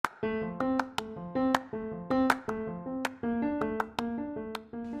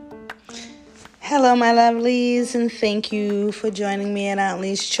Hello, my lovelies, and thank you for joining me at Aunt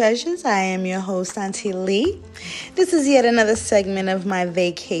Lee's Treasures. I am your host, Auntie Lee. This is yet another segment of my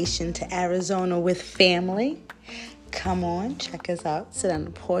vacation to Arizona with family. Come on, check us out. Sit on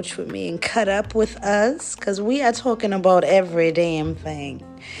the porch with me and cut up with us, because we are talking about every damn thing.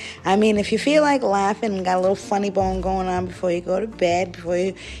 I mean, if you feel like laughing and got a little funny bone going on before you go to bed, before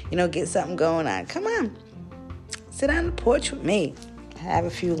you get something going on, come on. Sit on the porch with me. Have a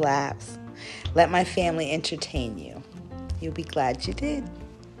few laughs. Let my family entertain you. You'll be glad you did.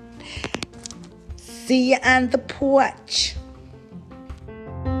 See you on the porch.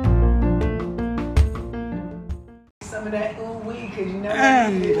 Some of that ooh-wee, because you know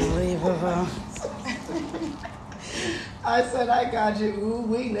I need it. Unbelievable. I said, I got you,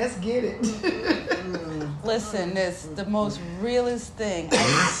 ooh-wee, let's get it. Listen, this the most realest thing.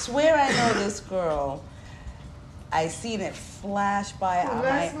 I swear I know this girl. I seen it flash by on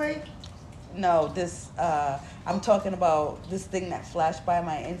Leslie? No, this, I'm talking about this thing that flashed by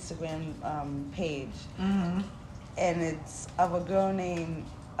my Instagram page. Mm-hmm. And it's of a girl named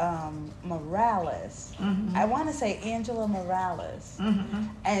Morales. Mm-hmm. I want to say Angela Morales. Mm-hmm.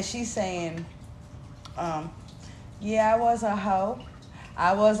 And she's saying, yeah, I was a hoe.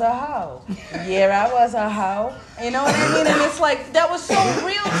 I was a hoe. Yeah, I was a hoe. You know what I mean? And it's like, that was so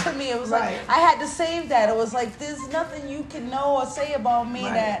real to me. It was Right. like, I had to save that. It was like, there's nothing you can know or say about me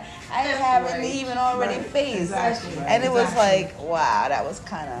Right. that I That's haven't right. even already Right. faced. Exactly right. And it was Exactly. like, wow, that was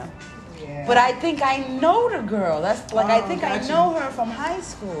kind of... Yeah. But I think I know the girl. That's like, I think I gotcha. know her from high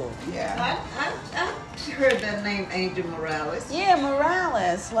school. Yeah. I heard that name, Angel Morales. Yeah,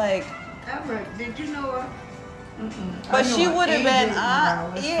 Morales. Like, I heard. Did you know her? but she would have been,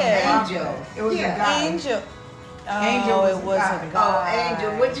 yeah. Angel. It was Yeah. a guy. Angel. Oh, Angel was it was a a guy. guy. Oh,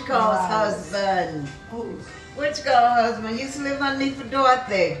 Angel, what you call his Morales. husband? Who's? What you call her husband? Used to live underneath for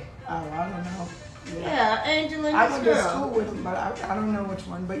Dorothy. Oh, I don't know. Yeah, Angel and I this went to school girl. with him, but I don't know which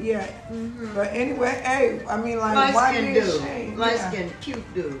one. But yeah. Mm-hmm. But anyway, hey, I mean, like, Light why skinned be dude. ashamed? Light Yeah. skinned,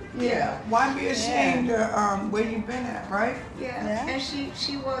 cute dude. Yeah. Why be ashamed of where you've been at, right? Yeah. Yeah. And she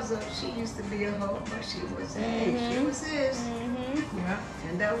used to be a hoe, but she was Mhm. she was his. Mm-hmm. Yeah.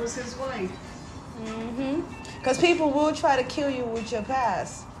 And that was his wife. Mm-hmm. Because people will try to kill you with your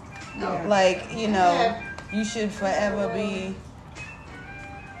past. Yeah. Like, Yeah. you should forever be,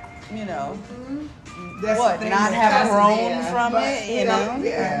 That's what, the thing, not the have past is grown there, from but, it, Yeah,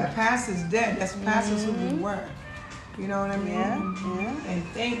 Yeah. the past is dead. That's past is who we were. You know what I mean? Yeah. And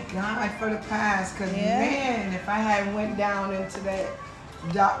thank God for the past, because Yeah. man, if I had went down into that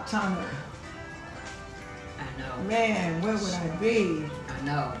dark tunnel, I know. man, where would I be? I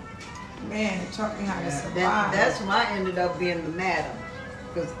know. Man, it taught me how to Yeah, survive. that's why I ended up being the madam.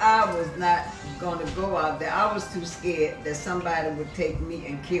 Because I was not going to go out there. I was too scared that somebody would take me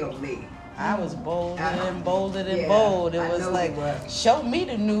and kill me. I was bolder Uh-huh. and bolder than Yeah, bold. It I was know like, you were. show me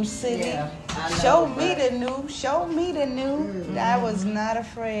the new city. Yeah, I know, show me but- the new. Show me the new. Mhm. I was not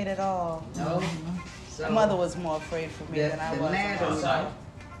afraid at all. No. So My mother was more afraid for me than I the was. madam,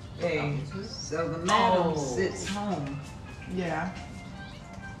 hey, so the madam sits home. Yeah.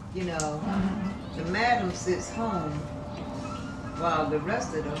 You know, the madam sits home while the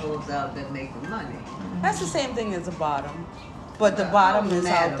rest of the hoes out there making money. That's the same thing as the bottom, but the bottom is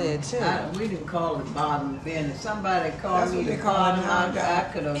out there too. We didn't call it bottom then. If somebody called That's me what the they call it bottom, now, I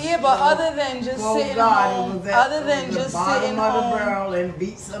could have. Yeah, but other than just sitting home, other than the just bottom sitting of the home, barrel and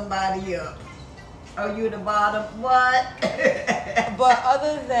beat somebody up. Are you the bottom? What? but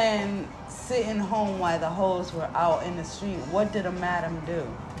other than sitting home while the hoes were out in the street, what did a madam do?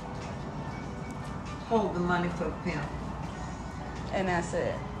 Hold the money for the pimp. And that's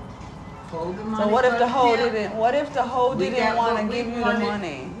it. Hold the money. So what if for the hoe pimp. didn't? What if the hoe We didn't got want what to we give you the wanted.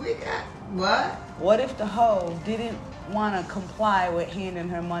 money? We got what? What if the hoe didn't want to comply with handing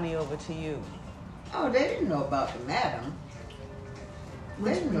her money over to you? Oh, they didn't know about the madam.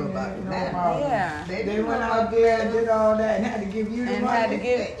 They didn't know about the madam. Yeah. They didn't went know out about there the and madam. did all that and had to give you the And money. had to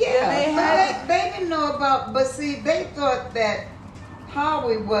give. Yeah, they had. they didn't know about, but see, they thought that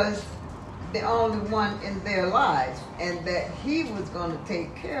Howie was the only one in their lives and that he was going to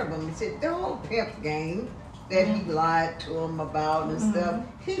take care of them. He said the whole pimp game that he lied to him about and stuff.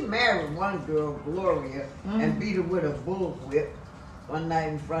 He married one girl, Gloria, and beat her with a bullwhip one night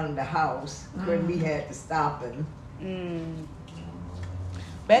in front of the house. We had to stop him.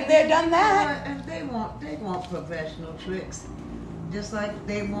 Been there, done that. And they want professional tricks. Just like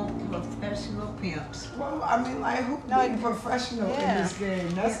they want professional pimps. Well, I mean, like, who No, be professional yeah. in this game?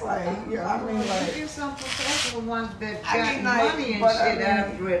 That's like, yeah, I mean, like, There's some professional ones that got I mean, like, money and but shit I mean,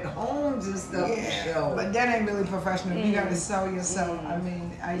 after it, homes and stuff to yeah, show. but that ain't really professional. You gotta sell yourself. I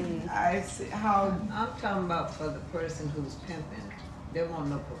mean, I see how. I'm talking about for the person who's pimping. There wasn't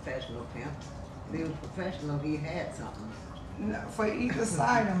no professional pimp. If he was professional, he had something. No, for either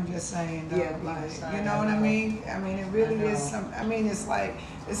side, I'm just saying, though, Yeah, like, either side, you know I what I know. mean? I mean, it really I is know. some. I mean, it's like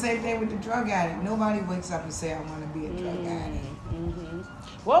the same thing with the drug addict. Nobody wakes up and say, "I want to be a drug addict."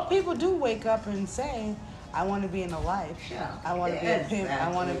 Well, people do wake up and say, I want to be in the life. Yeah. I want to be a pimp. I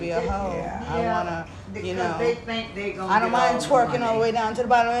want to be a Exactly. hoe. Yeah. I want to, you know. They think they gonna I don't get mind all the twerking all money. the way down to the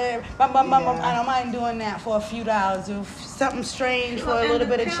bottom. Bum, bum, bum, bum. Yeah. I don't mind doing that for a few dollars. If something strange for a And little the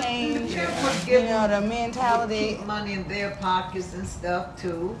bit of pimp- change. the pimp would You give know, the them- would mentality. keep money in their pockets and stuff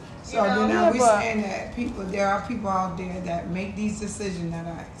too. So You know? then Yeah, are we but- saying that there are people out there that make these decisions that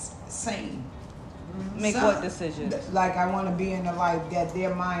are sane? Make Some- what decisions? Like, I want to be in the life that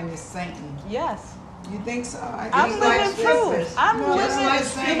their mind is sane. Yes. You think so? I'm Just like living strippers. proof. I'm No, just living. like You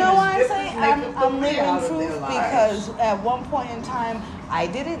strippers. know why I'm Strippers saying make a I'm career living out of proof their lives. because at one point in time I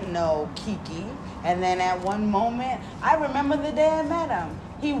didn't know Kiki, and then at one moment I remember the day I met him.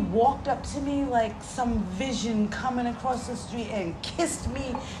 He walked up to me like some vision coming across the street and kissed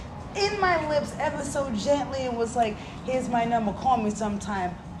me in my lips ever so gently and was like, "Here's my number. Call me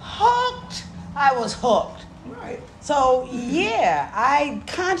sometime." Hooked. I was hooked. Right. So yeah, I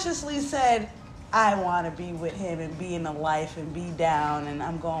consciously said I want to be with him and be in the life and be down, and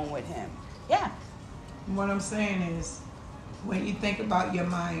I'm going with him. Yeah. What I'm saying is, when you think about your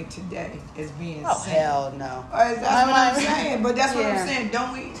mind today as being Oh sane. hell no. That's My what I'm mind- saying. But that's what Yeah. I'm saying.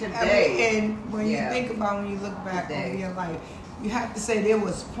 Don't we? Today. I mean, and when Yeah. you think about when you look back Today. over your life, you have to say there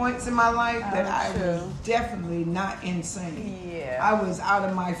was points in my life that Oh, I was true. definitely not insane. Yeah. I was out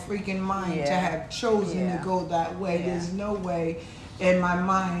of my freaking mind to Yeah. have chosen Yeah. to go that way. Yeah. There's no way in my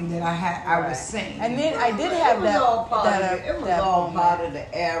mind that I was Right. sane. And then I did It have was that. all part that, of it. It was that all moment. part of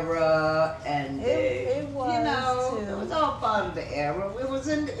the era, and It was, you know, too. it was all part of the era.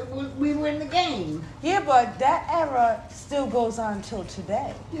 We were in the game. Yeah, but that era still goes on till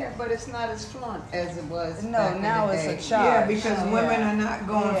today. Yeah, but it's not as fluent as it was. No, back in now the it's day. a charge. Yeah, because Yeah. women are not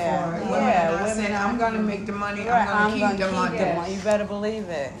going Yeah. for it. Yeah, Women are not women saying, are- I'm going to make the money, Right, I'm going to keep the money. the money. You better believe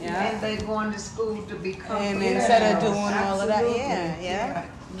it. Yeah. And they're going to school to become. And Yeah, instead of doing all of that, absolutely. yeah.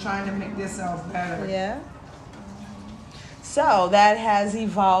 Trying to make themselves better. Yeah. So that has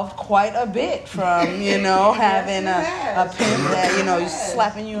evolved quite a bit from, you know, having Yes, it a has. pimp that, you know, you Yes.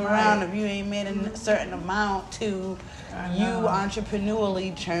 slapping you around Right. if you ain't made a certain amount to I you know.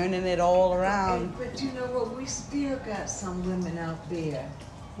 entrepreneurially turning it all around. But you know what? We still got some women out there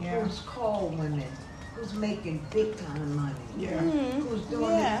Yeah. who's called women, who's making big time money. Yeah. Who's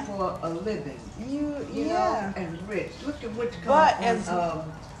doing Yeah. it for a living. You Yeah. know, and rich. Look at what But comes as-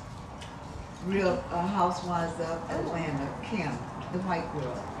 on Real Housewives of Atlanta, Kim, the white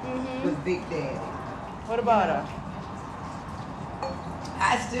girl with Big Daddy. What about her?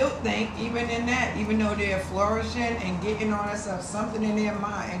 I still think, even in that, even though they're flourishing and getting all that stuff, something in their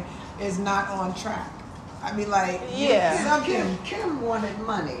mind is not on track. I mean, like, Yeah. something. Kim wanted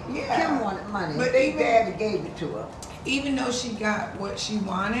money. Yeah. Kim wanted money. But Big even- Daddy gave it to her. Even though she got what she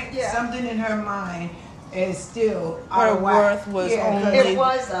wanted, Yeah. something in her mind is still Her out of whack. worth was Yeah, 'cause only It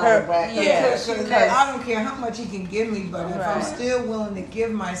was out of whack. Yeah, Because she Because let- I don't care how much he can give me, but if I'm Right. still willing to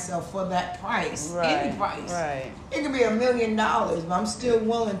give myself for that price, any price, Right. it could be $1 million, but I'm still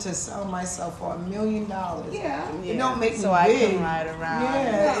willing to sell myself for $1 million. Yeah. It don't make me so I big. can ride around.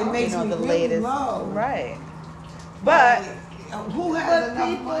 Yeah, it makes you know, me the really latest. low. Right. But who has But enough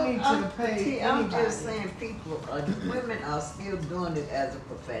people, money to pay I'm anybody? just saying, women are still doing it as a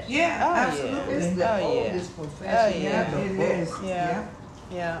profession. Yeah, Oh, yeah. absolutely. It's the Oh, yeah. oldest profession. Oh, yeah. Yeah, in it the is. book. yeah.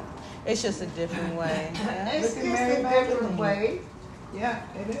 Yeah. It's just a different way. Yeah. It's Look at just Mary a different Magdalene. way. Yeah,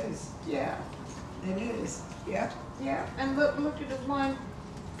 it is. Yeah, It is. Yeah. yeah. And look at the one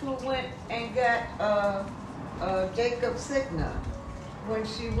who went and got Jacob Signa when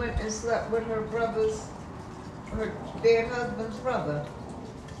she went and slept with her dead husband's brother.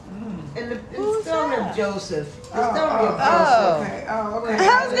 In the Who's story that? of Joseph. The Oh, story of oh. Joseph. Okay. Oh, okay.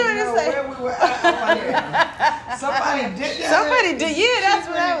 I was didn't gonna know say- where we were at. Oh, my God. Somebody did that. Somebody did. Yeah, that's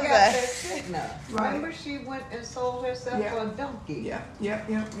She what I went was and got at. that Cigna. Right. Remember, she went and sold herself Yeah. for a donkey. Yeah. Yep.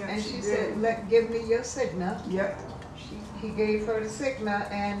 Yep. Yep. And she did. said, "Give me your Cigna." Yep. He gave her the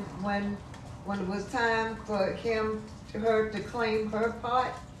Cigna, and when it was time for her to claim her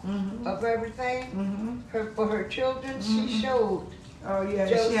part Mm-hmm. of everything, Mm-hmm. for her children, she showed Oh yeah,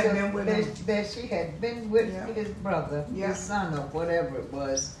 she had been with him. That she had been with his brother, Yeah. his son or whatever it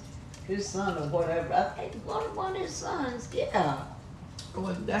was. His son or whatever. I think one of his sons, yeah.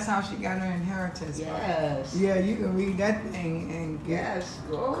 Well, that's how she got her inheritance. Yes. Yeah, you can read that thing and get Yes.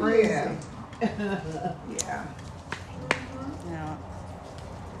 Oh, crazy. yeah. Yeah. Yeah.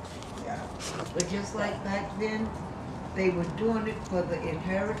 Yeah. But just like back then, they were doing it for the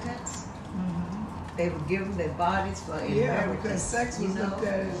inheritance. They would give them their bodies for inheritance. Yeah, because sex was looked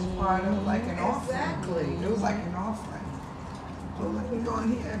at as part of like an offering. Exactly. It was like an offering. So let me go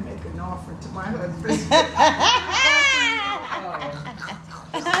in here and make an offering to my husband.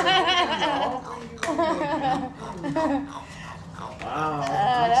 Wow.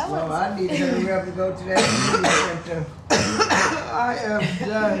 that Well, I need to hurry up and go to that beauty center. I am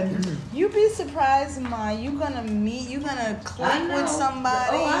done. You be surprised, Ma. You're gonna click I know. with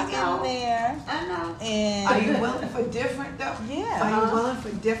somebody Oh, I know. in there, I know. and Are you willing for different though? Yeah. Are you willing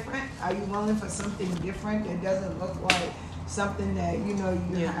for different? Are you willing for something different that doesn't look like something that you know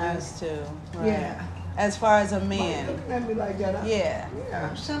you you're have? used to. Right. Yeah. As far as a Why you man, looking at me like that? yeah.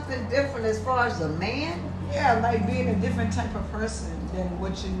 Yeah. Something different as far as a man. Yeah, like being a different type of person than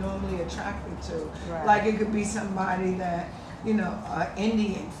what you're normally attracted to. Right. Like it could be somebody that, you know,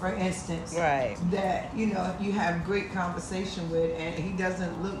 Indian, for instance, Right. that, you know, you have great conversation with and he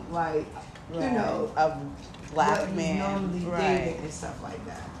doesn't look like, you know, a black what man, you normally right? dated and stuff like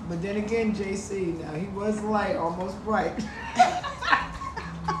that. But then again, JC, now he was light, almost bright.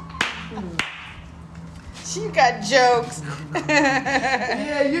 She got jokes.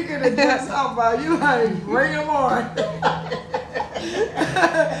 Yeah, you could have done something about you, honey. Bring him on.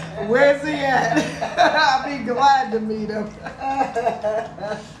 Where's he at? I'll be glad to meet him.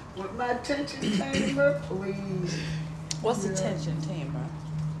 With my attention chamber, please. What's the tension tamer?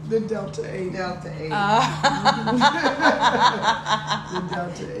 The Delta 8. Delta 8. The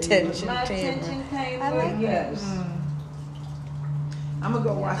Delta 8. Tension My tamer. attention chamber, I like yes. I'm gonna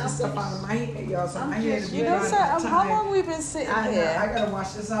go wash this stuff out of my hair, y'all. So my hair is You know, dry sir, by the how time- long we been sitting I here? gotta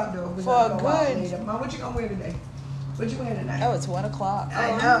wash this out though. We're For gonna a go out good- later. Mom, what you gonna wear today? What you wearing tonight? Oh, it's 1 o'clock.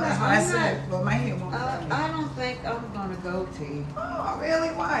 I know, I'm that's not- what I I'm said. But my hair won't be done. I don't think I'm gonna go T, Oh, really?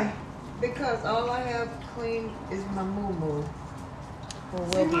 Why? because all I have clean is my moo-moo. Well,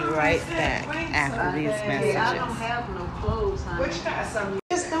 we'll be right back after these I don't messages. have no clothes, honey. What you got? Something you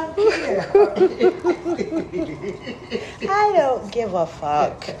just don't care. I don't give a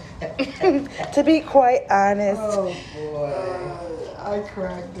fuck. To be quite honest. Oh boy, I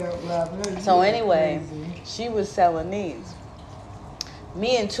cracked up laughing. So anyway, Crazy. she was selling these.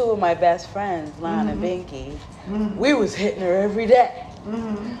 Me and two of my best friends, Lon and Binky, we was hitting her every day.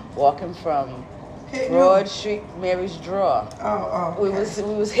 Walking from Hitting Broad who? Street, Mary's Draw. Oh, We okay.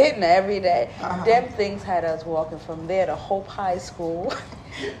 was hitting her every day. Uh-huh. Them things had us walking from there to Hope High School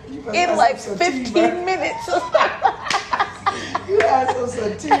You better in have like some 15 sativa. minutes. You had some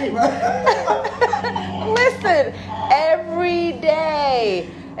sativa. Listen, every day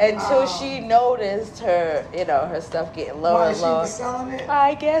until she noticed her, her stuff getting lower Why and she lower. was selling it?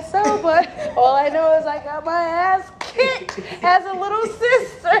 I guess so, but all I know is I got my ass kicked as a little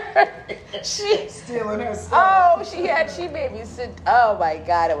sister. She, Stealing her stuff. she made me sit. Oh my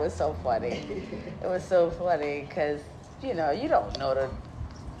God, it was so funny. It was so funny because you don't know the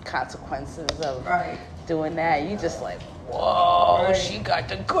consequences of Right. doing that. You just like, whoa, Right. she got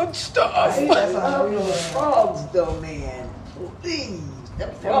the good stuff. I That's how love we those were. frogs though, man. Please. The They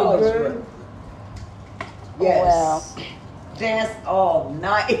were frogs good? were. Yes. Well. Dance all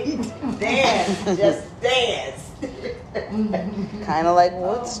night. Dance. Just dance. Kind of like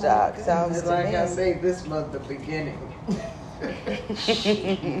Woodstock, sounds And to like I me. say, this was the beginning.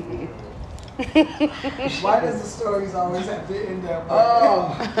 Why does the stories always have to end that way?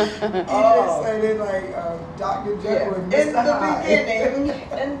 Oh. Oh. Say they like Dr. Jekyll Yeah. and In Mr. the Hyde.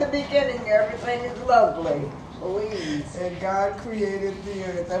 beginning, everything is lovely. Please. And God created the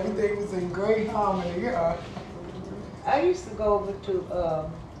earth. Everything was in great harmony. I used to go over to,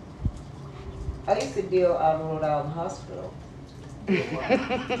 I used to deal out of Rhode Island Hospital. What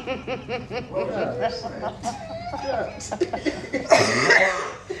did you say?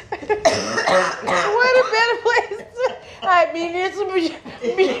 What a better place to,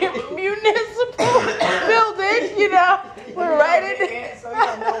 municipal building, we're right in it. So you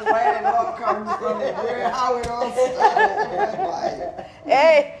don't know where it all comes from and how it all started.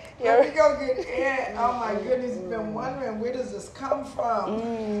 Hey, When we go get in, oh my goodness, you've been wondering where does this come from?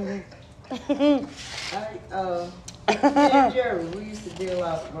 Me and Jerry, we used to deal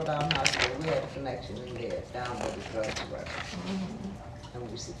out at Rhode Island Hospital. We had a connection in there, down where the drugs were. And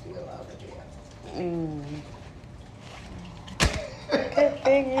we used to deal out of there. Good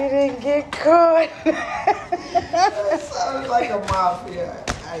thing you didn't get caught. That sounds like a mafia.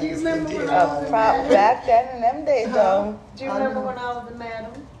 I You used remember to when deal I with. Prop back then in them days, though. Do you remember when I was the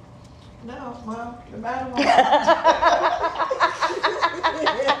madam? No, Mom. The madam.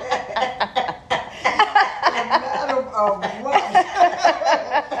 Madam of what?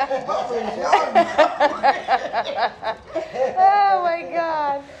 What was y'all doing? Oh my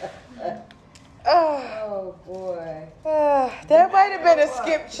God. Oh, Oh boy. there might have been a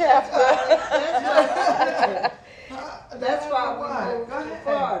skip chapter. That's why we Why? moved Go to ahead.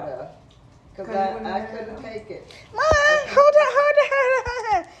 Florida. Because Cause you wouldn't I have couldn't had take it. Mom, hold on.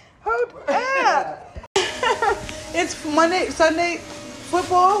 It's Monday, Sunday,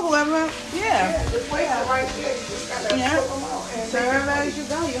 football, whoever. Yeah. Yeah, the plates are right there. You just gotta Yeah. flip them out and Serve as you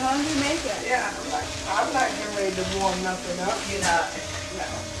go. You hungry? Make it. Yeah, I'm not getting ready to warm nothing up. You're not. No.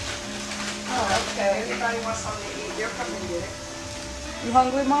 Oh, okay. Anybody want something to eat? They'll come and get it. You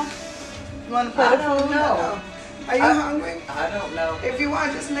hungry, Mom? You want to play I the don't food? know. Are you hungry? I don't know. If you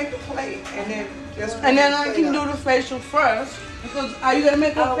want, just make a plate and then just. And then I plate can up. do the facial first. Because are you gonna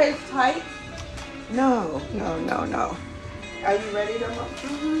make your face tight? No. Are you ready to mom?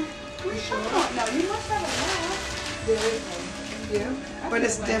 Mm-hmm. You sure? No, you must have a laugh. Yeah. But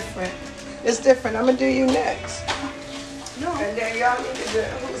it's different. It's different. I'm gonna do you next. No. And then y'all need to do.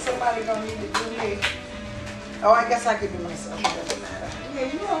 Somebody gonna need to do me. Oh, I guess I could do myself. It doesn't matter.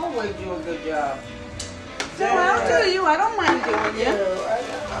 Yeah, you always do a good job. No, I'll do you. I don't mind doing you. I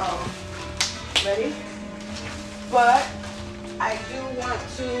know. Ready? But I do want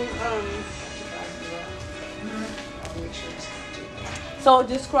to. So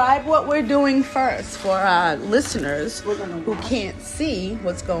describe what we're doing first for our listeners We're gonna who can't see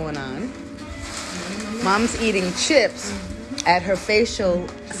what's going on. Mom's eating chips at her facial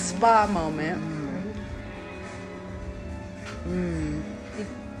spa moment.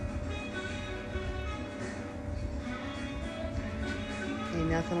 Ain't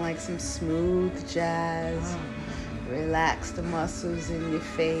nothing like some smooth jazz. Relax the muscles in your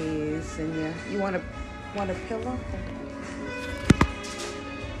face, and you want a pillow?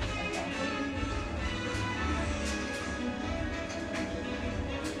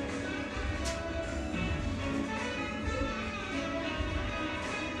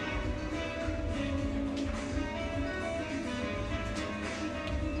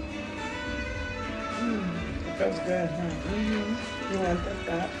 Feels good, huh? Mm-hmm. You want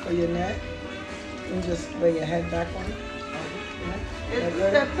that for your neck? And just lay your head back on it. Yeah. Is That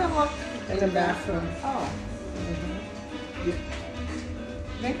good? that pillow? In the bathroom. Oh. Yeah.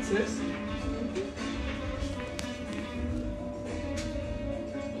 Thanks, sis.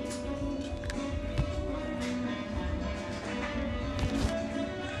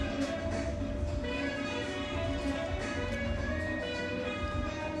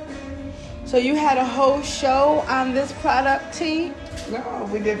 So you had a whole show on this product, T? No,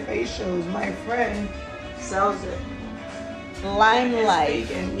 we did facials. My friend sells it. Limelight.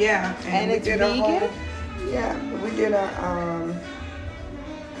 Vegan, yeah. And we it's did vegan? We did a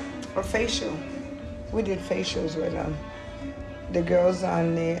facial. We did facials with the girls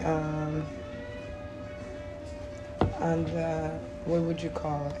on the what would you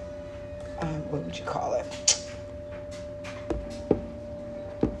call it? What would you call it?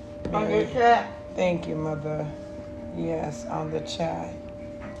 On Mary. the chat, Thank you, Mother. Yes, on the chat.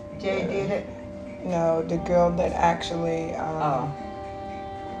 Jay did it. No, the girl that actually, Oh.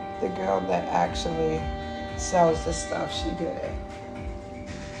 the girl that actually sells the stuff, she did it.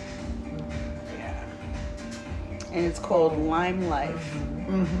 Yeah. And it's called Limelight.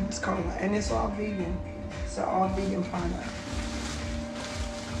 Mm-hmm. It's called, and it's all vegan. It's an all vegan product.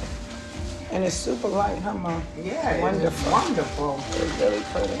 And it's super light, huh, Mom? Yeah, Wonderful. Wonderful. It's really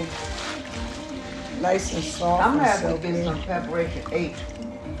pretty. Nice and soft. I'm and gonna have to silky. get some preparation 8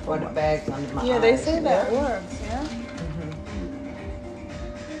 for the bags under my Yeah, eyes. they say that works, yeah?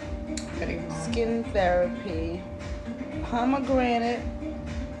 Skin therapy, pomegranate,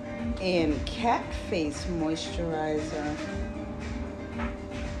 and cat face moisturizer.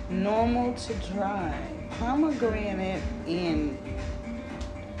 Normal to dry. Pomegranate and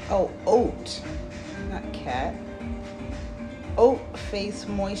oat, not cat. Oat face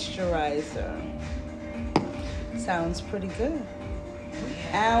moisturizer. Sounds pretty good.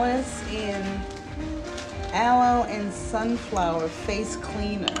 Aloe and sunflower face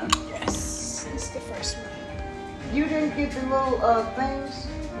cleaner. Yes, it's the first one. You didn't get the little things?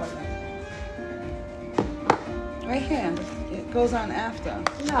 Right here. It goes on after.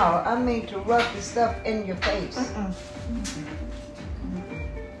 No, I mean to rub the stuff in your face.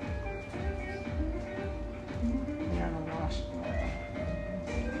 You gotta wash.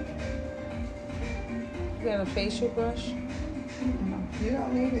 You got a facial brush? You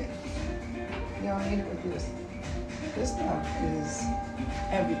don't need it. You don't need it with this. This stuff is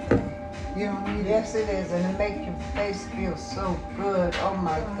everything. You don't need Yes, it is, and it makes your face feel so good. Oh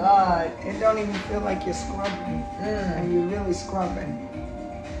my God. it. It don't even feel like you're scrubbing, and you're really scrubbing.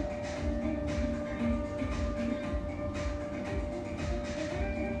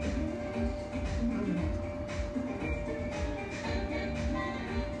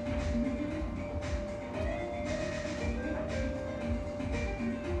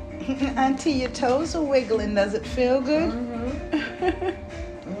 Auntie, your toes are wiggling. Does it feel good?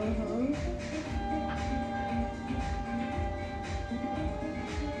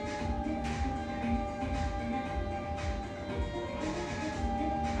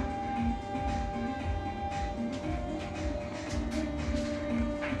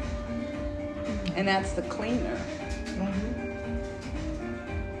 And that's the cleaner.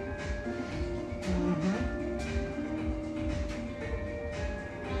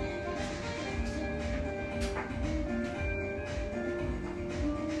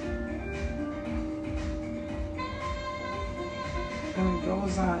 And it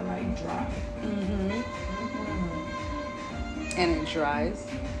goes on like dry. And it dries.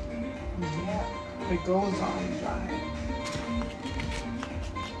 Yeah. It goes on dry.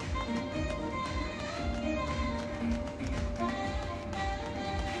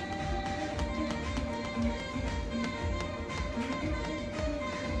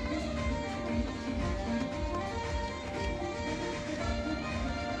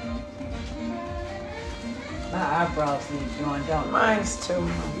 My eyebrows need doing, don't they? Mine's too.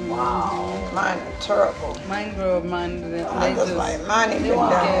 Wow. Mine are terrible. Mine grow mine. I just like mine ain't they been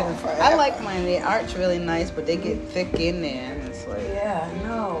won't down get. forever. I like mine. They arch really nice, but they get thick in there, and it's like. Yeah, I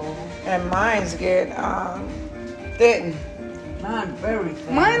know. And mine's get thin. Mine very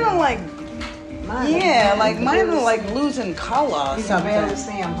thin. Mine are like. Mine Yeah, are like thin. mine are like losing color or You can barely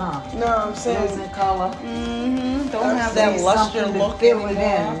something. see them, huh? No, I'm saying. Losing color. Don't have that See luster something to look fill it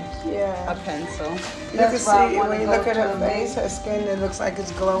anymore. in. Yeah. A pencil. You That's can why I see wanna when you go look at to her a face, her skin, it looks like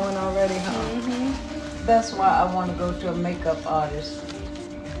it's glowing already, huh? That's why I want to go to a makeup artist.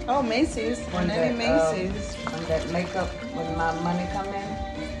 Oh, Macy's. When Maybe that, Macy's. when that makeup, when my money come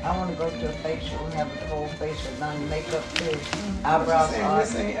in, I want to go to a facial and have the whole facial done, makeup too, eyebrows Saying art.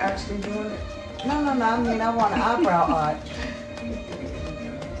 this ain't actually doing it. No, I mean I want an eyebrow art.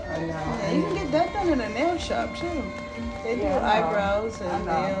 I know. Yeah, you can get that done in a nail shop too. They do Yeah, I know. eyebrows and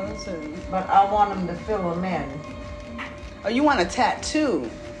I know. nails and. But I want them to fill them in. Oh, you want a tattoo?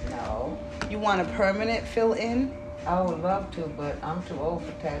 No, You want a permanent fill in? I would love to, but I'm too old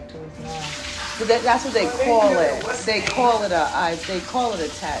for tattoos now. But that's what they Well, they call do it. it. What's They the call it they call it a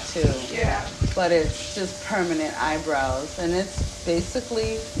tattoo, Yeah. but it's just permanent eyebrows, and it's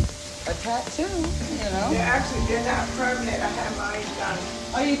basically a tattoo. You know? They're not permanent. I had mine done.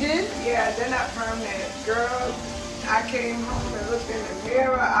 Oh, you did? Yeah, they're not permanent. Girl, I came home and looked in the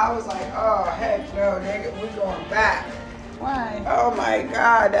mirror. I was like, oh, heck no, nigga, we going back. Why? Oh my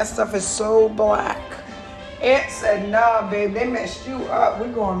God, that stuff is so black. Aunt said, no, babe, they messed you up. We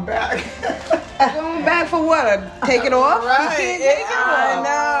going back. Going back for what? Take it off? Right. You can't take it I off.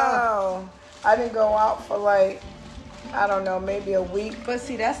 know. I didn't go out for like, I don't know, maybe a week. But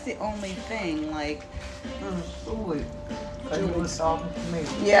see, that's the only thing. Like, Ooh, because you was talking to me.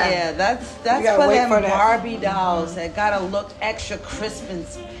 yeah, that's gotta for wait them for that. Barbie dolls that gotta look extra crisp and,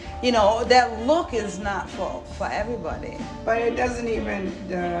 that look is not for everybody. But it doesn't even,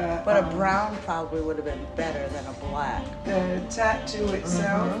 But a brown probably would have been better than a black. the tattoo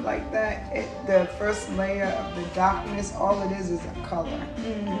itself, like that, the first layer of the darkness, all it is a color.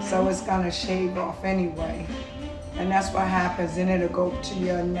 So it's gonna shave off anyway. And that's what happens. Then it'll go to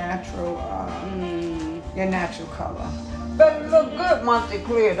your natural color. But it looked good once it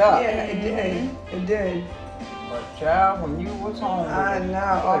cleared up. Yeah, it did. It did. But child, when you was home, I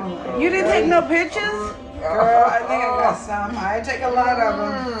know. Oh my You didn't take no pictures? Girl, I think I got some. I didn't take a lot of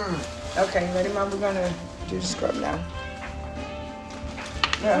them. Okay, ready, Mom? We're gonna do the scrub now.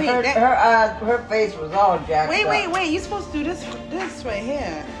 Yeah, Wait, her, that- her eyes, her face was all jacked Wait, up. you're supposed to do this right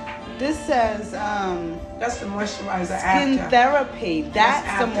here. This says That's the moisturizer skin after. therapy. That's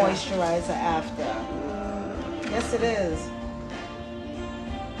the after. moisturizer after. Yes, it is.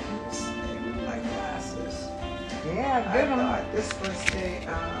 My glasses. Yeah, I good one. thought this was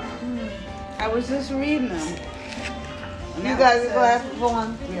the. I was just reading them. And You that got one your says- glasses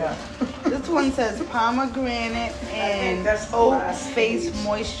on? Yeah. This one says pomegranate and that's the oat last face stage.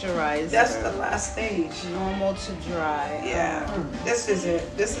 moisturizer. That's the last stage. normal to dry. Yeah. This is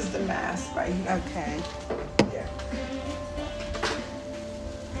it. This is the mask right here. Okay. Yeah.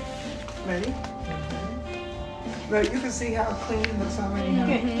 Ready? But you can see how clean it looks already. Huh?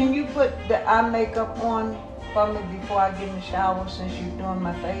 Can you put the eye makeup on for me before I get in the shower since you're doing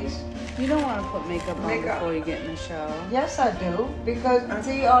my face? You don't want to put makeup on Makeup. before you get in the shower. Yes, I do. Because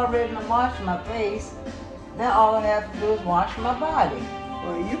see, already washed my face. Now all I have to do is wash my body.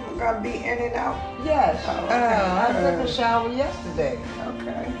 Well, you gonna be in and out. Yes. Oh, okay. I took a shower yesterday.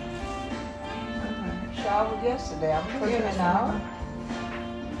 Okay. Showered yesterday. I'm in and out.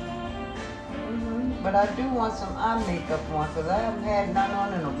 But I do want some eye makeup on because I haven't had none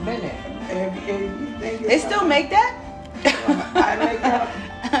on in a minute. If you think They still make that? I makeup.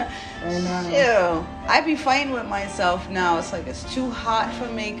 And Ew. I be fighting with myself now. It's like it's too hot for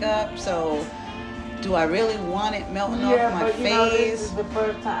makeup, so do I really want it melting off my but you know, this face? is the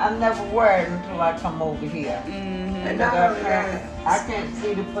first time. I never wear it until I come over here. and not only that, I can't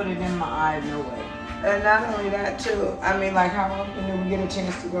see to put it in my eye no way. and not only that too. I mean, like how often do we get a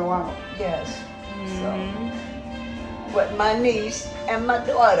chance to go out? Yes. So, with my niece and my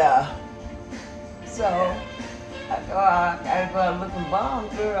daughter. So, I go out looking bomb,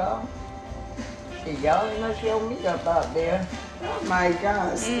 girl. See, y'all ain't gonna show me up out there. Oh my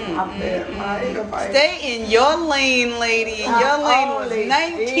gosh, out there, my Stay in your lane, lady. And your lane was only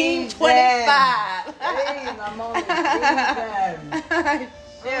 1925. Please, I'm only season.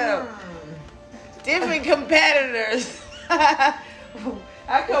 Yeah. Different competitors.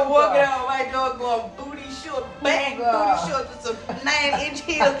 I come walking out with my dog going booty short, bang, booty short with some 9-inch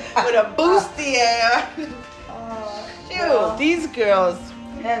heels with a bustier. Shoot, these girls.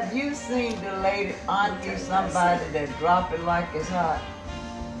 Have you seen the lady auntie somebody that drop it like it's hot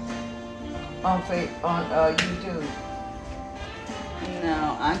on YouTube?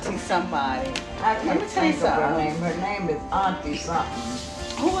 No, Auntie somebody. I Let can't me tell you think of her something. name. Her name is Auntie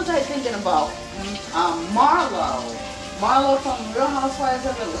something. Who was I thinking about? Marlo. Marlo from Real Housewives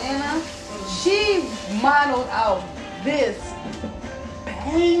of Atlanta. She modeled out this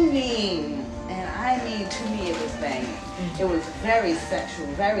banging. And I mean, to me, it was banging. It was very sexual,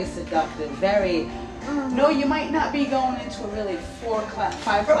 very seductive, very... No, you might not be going into a really 5-class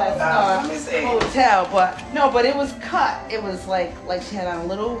star hotel, but it was cut. It was like she had on a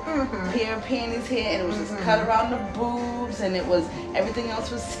little pair of panties here, and it was just cut around the boobs, and it was everything else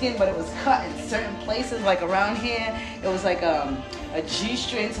was skin, but it was cut in certain places, like around here. It was like a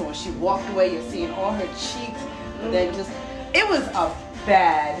G-string, so when she walked away, you're seeing all her cheeks. Then it was a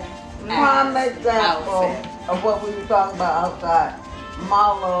bad Prime example outfit. of what we were talking about outside.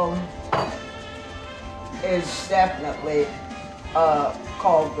 Marlo is definitely a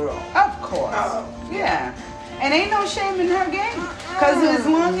call girl. Of course. Yeah. And ain't no shame in her game. Because as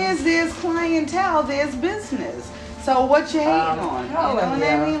long as there's clientele, there's business. So what you hating on? You know what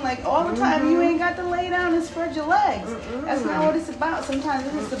I mean? Like all the time you ain't got to lay down and spread your legs. That's not what it's about. Sometimes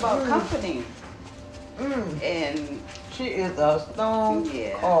it's about company. And she is a stone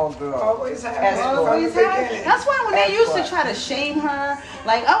call girl. Always have. That's why when they used to try to shame her,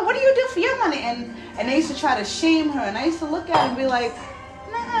 like, oh, what do you do for your money? And they used to try to shame her. And I used to look at her and be like,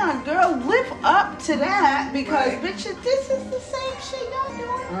 nah, girl, live up to that. Because, bitch, this is the same shit y'all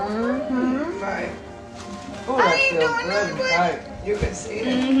doing. Right. Ooh, I ain't doing nothing but... You can see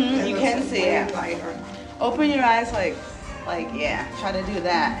it. You can see it. Open your eyes like, yeah, try to do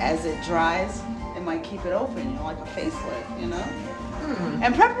that. As it dries, it might keep it open, like a facelift, you know?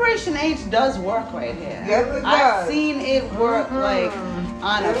 And Preparation H does work right here. Yes, it does. I've seen it work like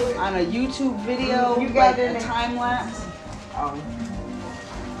on a YouTube video, like a time lapse.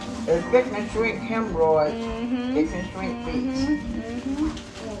 If it can shrink hemorrhoids, it can shrink beats.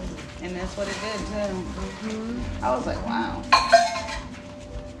 And that's what it did too. I was like, wow.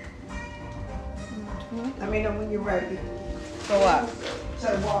 Let me know when you're ready. For what? To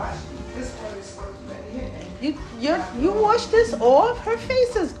wash. This one is supposed to be hitting. You wash this off? Her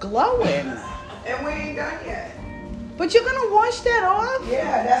face is glowing. And we ain't done yet. But you're gonna wash that off?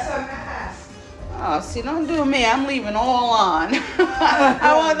 Yeah, that's her mask. Oh, see, don't do me. I'm leaving all on.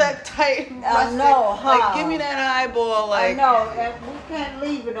 I want that tight. I know, huh? Like, give me that eyeball, like. I know, and we can't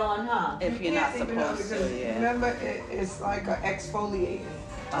leave it on, huh? If you're not supposed to, yeah. Remember, it's like an exfoliating.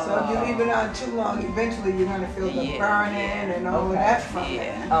 So if you leave it on too long, eventually you're gonna feel the burning and all of that from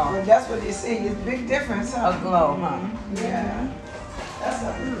it. But that's what you see. It's a big difference, huh? A glow, huh? Yeah. That's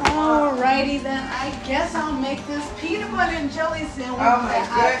a Alrighty then, I guess I'll make this peanut butter and jelly sandwich Oh my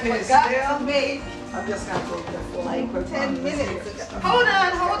that goodness, I forgot still? to make I'm just gonna go there for like quick 10 minutes ago. stuff. Hold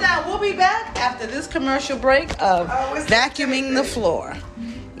on. We'll be back after this commercial break of vacuuming the floor.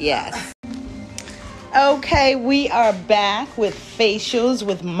 Yes. Okay, we are back with facials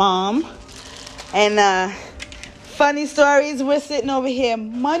with Mom. And Funny stories, we're sitting over here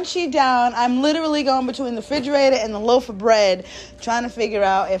munching down. I'm literally going between the refrigerator and the loaf of bread trying to figure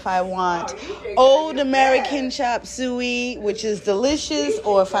out if I want old American chop suey, which is delicious,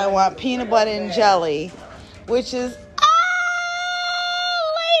 or if I want peanut butter and jelly, which is, ladies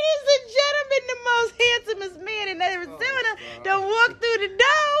and gentlemen, the most handsomest man in Arizona don't walk through the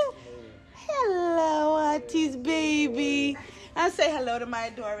door. Hello, Auntie's baby. I say hello to my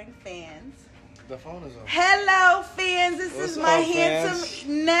adoring fans. The phone is on. Hello, fans. This What's is my up, handsome fans?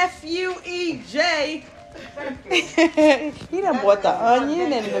 nephew, EJ. He done bought the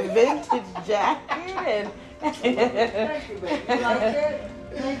onion and the vintage jacket. Thank you, baby. You like it?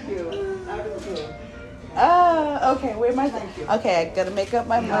 Thank you. I do too. Okay. Where am I? Okay, I gotta make up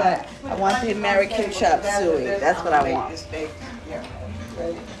my mind. I want the American chop suey. That's what I want. Yeah.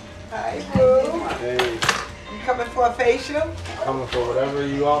 Ready? Hi, boo. Hey, You coming for a facial? coming for whatever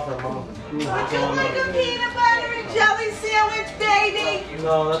you offer, Mom. Would you like a peanut butter and jelly sandwich, baby?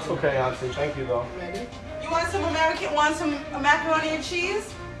 No, that's okay, Auntie. Thank you, though. Ready? You want some macaroni and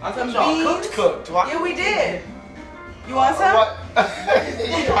cheese? I Some thought y'all beans? cooked. Yeah, we did. You want some? What?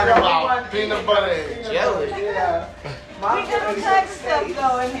 You talking about peanut butter and jelly? Yeah. We got all types of stuff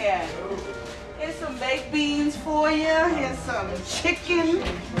going here. Here's some baked beans for you. Here's some chicken.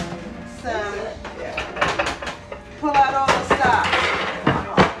 Some. Pull out all the stock.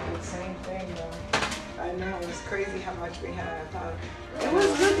 Same thing though. I know, it's crazy how much we have, huh? It was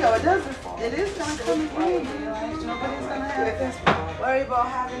good though. It is gonna come in. Nobody's gonna have to worry about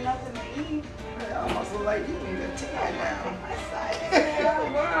having nothing to eat. It almost look like you need a tan now.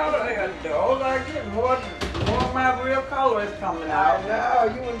 All I get, more of my real color is coming I out.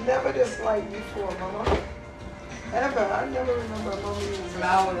 know, you was never this light before, Mama. Ever. I never remember Mama was When I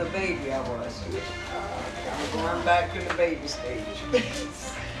was a baby, I was. Going back to the baby stage.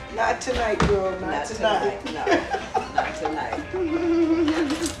 Not tonight, girl. Not tonight. No, not tonight.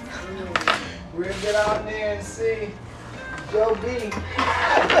 We'll get out there and see Joe B.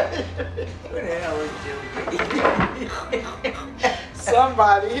 Where the hell is Joe?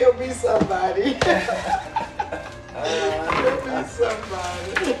 Somebody. He'll be somebody. He'll be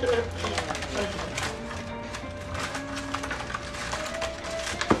somebody.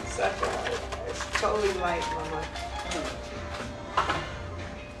 It's totally light, Mama.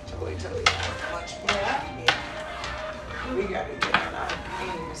 Totally light. Much more. Yeah. We gotta get on our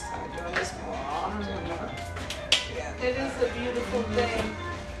game and start doing this more often. Yeah. It is a beautiful thing.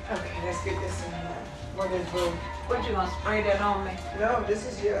 Okay, let's get this in here. What is blue? What, you gonna spray that on me? No, this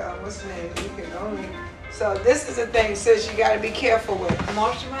is your, what's the name? You can only, so this is the thing, sis, you gotta be careful with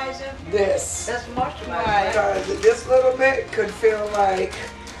Moisturizer? this. That's moisturizer. Because this little bit could feel like,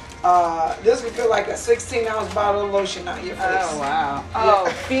 this would feel like a 16-ounce bottle of lotion on your face. Oh, wow. Oh,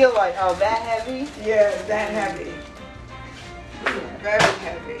 feel like, that heavy? Yeah, it's that heavy. Very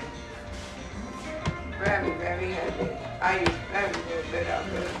heavy. Very, very heavy. I use very little bit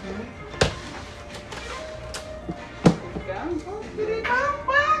of it.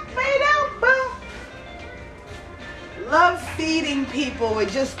 Love feeding people. It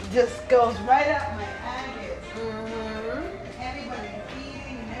just goes right up my agate. Everybody's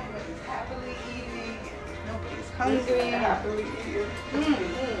eating and everybody's happily eating and nobody's hungry. Happily eating.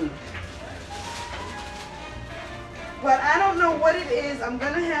 But I don't know what it is. I'm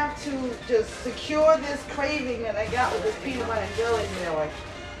gonna have to just secure this craving that I got with this peanut butter and jelly sandwich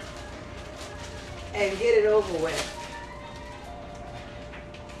and get it over with.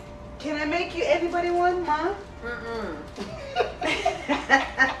 Can I make you anybody one, Mom?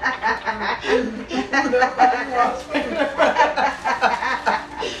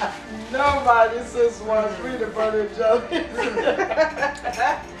 Nobody just wants peanut butter and jelly.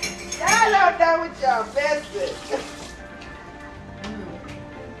 Y'all not done with y'all business.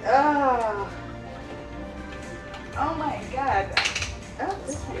 Oh my God. Oh,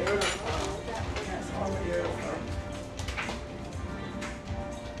 this is beautiful. That's all beautiful.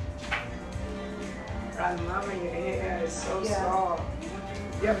 Right, Mama, your hair is so soft.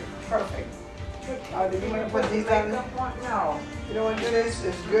 Yep, perfect. Do you want to put these on? No. You don't want to do this?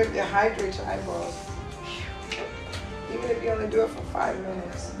 It's good to hydrate your eyeballs. Even if you only do it for 5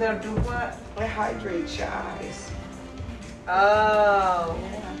 minutes. They'll do what? It hydrates your eyes. Oh.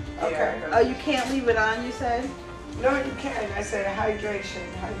 Okay. Oh, you can't leave it on, you said? No, you can. I said hydration.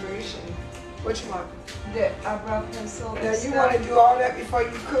 What you want? I brought pencil. Now you want to do all that before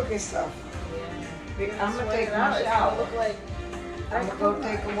you cook and stuff. I'm gonna take my shower. I'm gonna go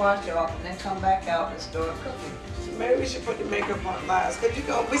take a wash off and then come back out and start cooking. So maybe we should put the makeup on last, cause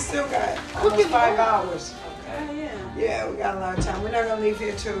we still got almost 5 hours. Oh, yeah. Yeah, we got a lot of time. We're not gonna leave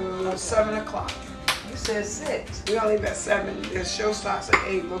here till 7 o'clock. You said 6. We don't leave at 7. The show starts at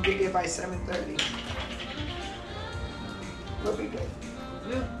 8. We'll be there by 7:30. We'll be good.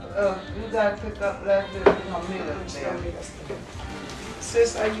 You gotta pick up Leslie. You're gonna meet us there.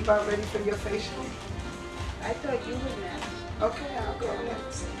 Sis, are you about ready for your facial? I thought you were next. Okay, I'll go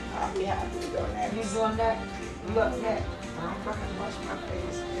next. I'll be happy to go next. You doing that? Look next. I'm fucking wash my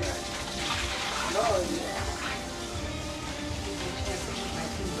face. Yeah. Lord, yeah.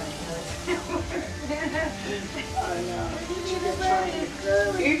 I know.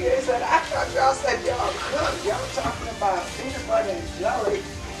 EJ said, I thought y'all said y'all cook. Y'all talking about peanut butter and jelly.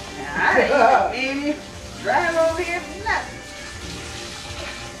 I ain't even drive over here for nothing.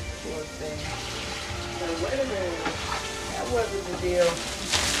 Poor thing. But wait a minute. That wasn't the deal.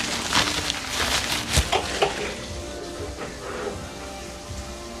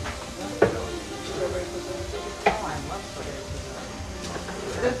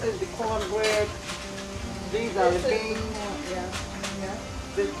 This is the cornbread. These are the beans. Yeah.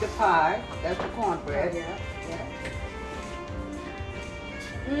 This is the pie. That's the cornbread. Yeah.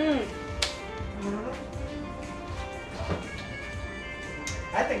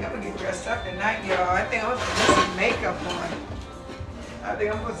 I think I'm gonna get dressed up tonight, y'all. I think I'm gonna put some makeup on. I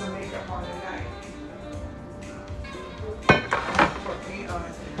think I'm gonna put some makeup on tonight. Put me on.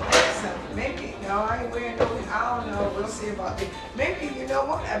 So maybe, no, I ain't wearing no, I don't know. We'll see about it. Maybe, you know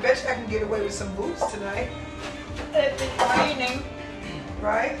what? I bet you I can get away with some boots tonight. It's raining.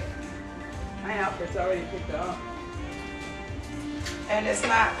 Right? My outfit's already picked up. And it's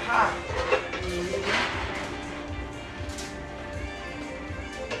not hot.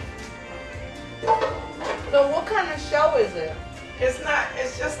 So what kind of show is it? It's not,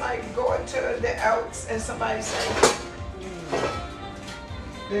 it's just like going to the Elks and somebody singing.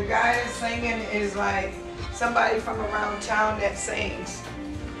 The guy that's singing is like somebody from around town that sings.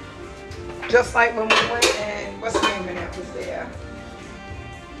 Just like when we went and what's the name of that was there.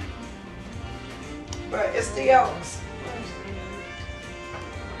 But it's the Elks.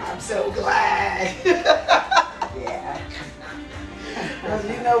 I'm so glad. Yeah. Because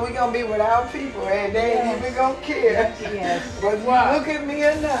you know we're going to be with our people and they ain't even going to care. Yes. But you look at me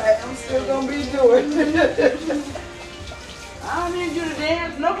or not, I'm still going to be doing it. I don't need you to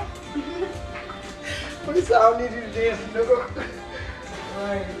dance, no. We said, I don't need you to dance, no.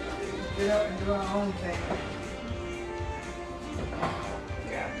 Right. Get up and do our own thing.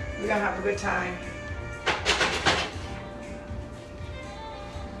 Yeah, we're going to have a good time.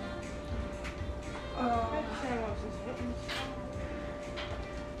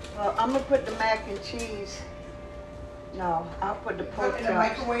 Well, I'm gonna put the mac and cheese. No, I'll put the pork Put it in the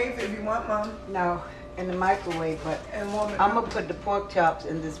chops. microwave if you want, Mom. No, in the microwave, but And warm it I'm up. gonna put the pork chops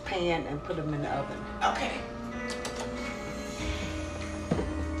in this pan and put them in the oven. Okay.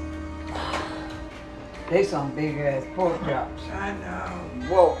 They some big ass pork chops. I know.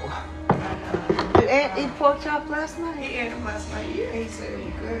 Whoa. I know. Did Aunt eat pork chops last night? He ate them last night. Yeah, he said it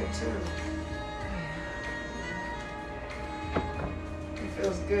was good too. It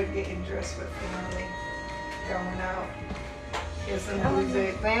feels good getting dressed with family, going out. Hear some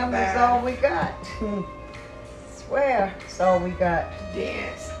music, Family's laugh, all we got. Swear, it's all we got.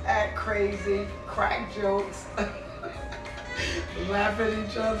 dance, act crazy, crack jokes, laugh at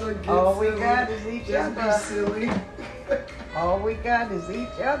each other, get All we silly, got is each just be other. silly. All we got is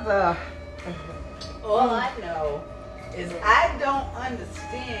each other. All I know is I don't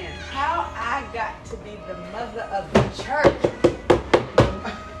understand how I got to be the mother of the church.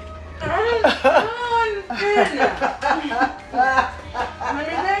 I don't understand that. I mean,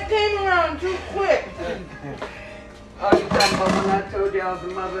 that came around too quick. Oh, you talking about when I told you I was the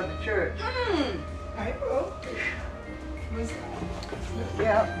mother of the church? Hey, bro. What's that?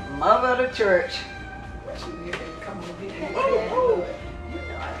 Yeah, mother of the church. What you need to come over here? Ooh. You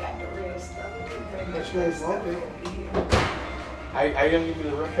know I got the real stuff. That's really lovely. Are you gonna give me the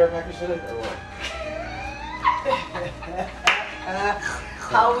real care package today or what?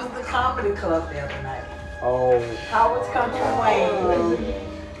 How was the comedy club the other night? Oh. How was Country Wayne?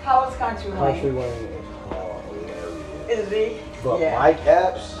 How was Country Country Wayne? Wayne is hilarious. Is he? But Yeah. Mike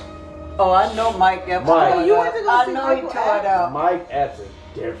Epps, Oh, I know Mike Epps. Mike. tore it You up. went to go I see know he Michael tore it up. Mike Epps is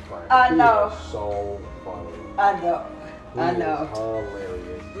different. I He know. is so funny. I know. He I is know.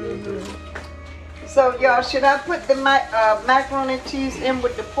 hilarious. So, y'all, should I put the macaroni and cheese in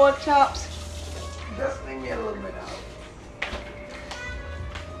with the pork chops? Just leave me a little bit out.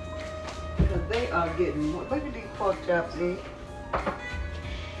 Because they are getting more. Look at these pork chops, E.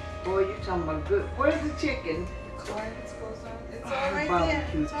 Boy, you talking about good. Where's the chicken? It's all The right there.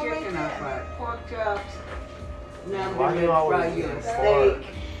 barbecue It's all right chicken I there. fried. Pork chops. Now I'm Why going you to fry always you a eat steak.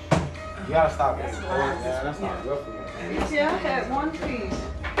 You gotta stop eating pork, man. That's not good for you. Yeah, I had one piece.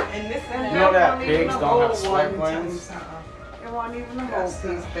 And this And You know that wasn't even pigs a don't whole have sweat one. glands? It wasn't even a whole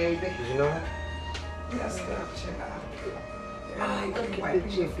piece, baby. Did you know that? That's good, child. Oh, look at the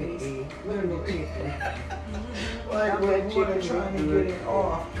chicken. Look at the chicken. Like I'm we're that chicken trying to good. get it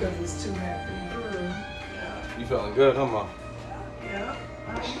off because it's too heavy. You feeling good, huh, Mom? Yeah.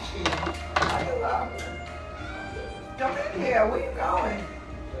 I love it. Come in here. Where you going?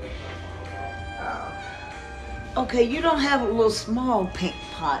 Oh. Okay, you don't have a little small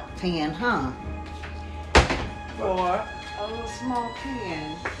pan, huh? Or A little small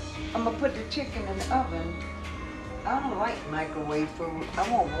pan. I'm gonna put the chicken in the oven. I don't like microwave food. I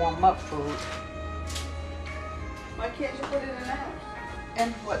want warm up food. Why can't you put it in that?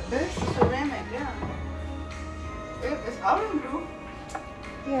 And what, this? Ceramic, yeah. It's oven proof.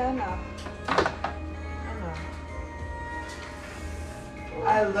 Yeah, I know.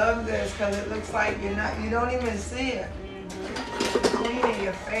 I love this because it looks like you don't even see it. It's cleaning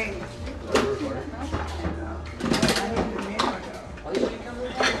your face. I need the mirror though.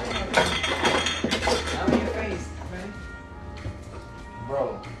 On your face, right? Bro,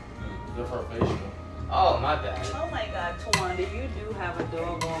 good for a facial. Oh, my bad. Oh my God, Tawanda, you do have a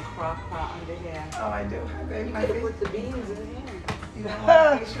doggone crock pot under here. Oh, I do. Baby, You my could face. put the beans in here. You don't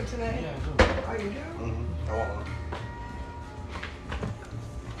want a facial today? Yeah, I do. Oh, you do? Mm-hmm. I want one.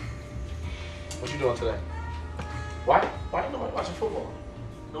 What you doing today? Why ain't nobody watching football?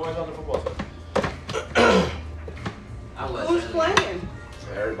 Nobody's watching football today. I was. Who's playing?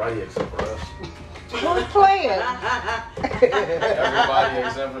 Everybody except for us. Who's playing? Everybody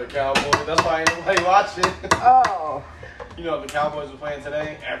except for the Cowboys. That's why ain't nobody watching. Oh. You know, if the Cowboys were playing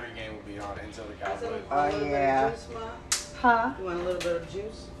today, every game would be on until the Cowboys. Oh, yeah. Huh? You want a little bit of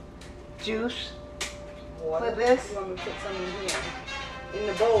juice? Juice? Water? For this? You want me to put some in here? In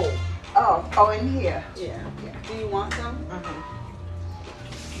the bowl? Oh, in here. Yeah. Do you want some? Uh-huh.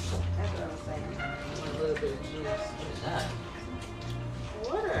 That's what I was saying. I want a little bit of juice. What is that?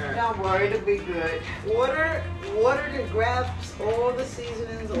 Water. Don't worry, it'll be good. Water that grabs all the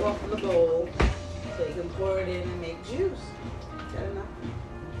seasonings off of the bowl so you can pour it in and make juice. Is that enough?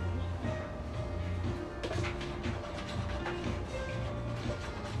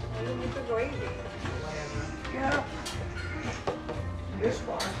 Maybe make the gravy or whatever. Yeah. This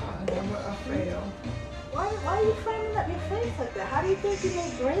part, I fail. Why are you framing up your face like that? How do you think you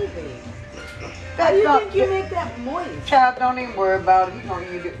make gravy? How That's do you not- think you make that moist? Child, don't even worry about it. You're gonna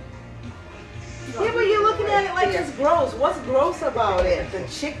eat it. Yeah, but you're looking at it like it's gross. What's gross about it? The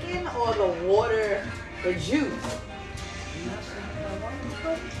chicken or the water, the juice?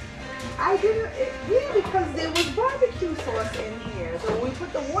 I didn't, yeah, because there was barbecue sauce in here. So when we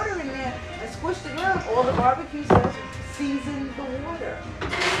put the water in there and squished it around, all the barbecue sauce seasoned the water.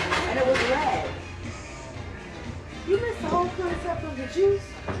 And it was red. You missed the whole concept of the juice?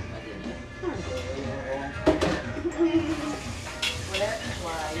 Well, that's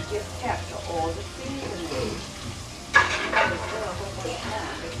why you just capture all the seasoning.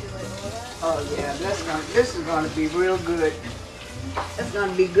 Oh yeah, this is gonna be real good. It's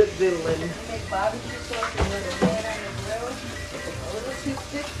gonna be good diddling. You make barbecue sauce and let it head on the grill with a little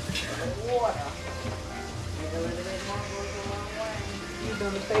toothpick and water. And a little bit more goes a long way. You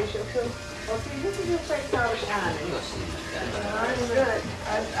doing the facial too? Well, see, look at your face how it's shining. You gonna see like that.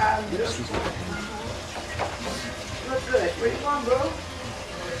 It's good. Look good. Where you going, bro?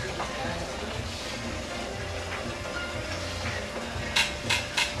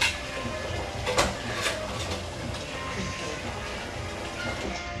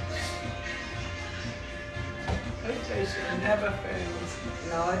 PlayStation never fails.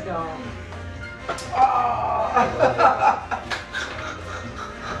 No, I don't. Oh.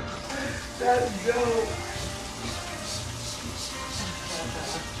 That's dope.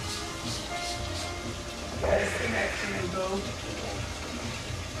 Yes, connection is dope.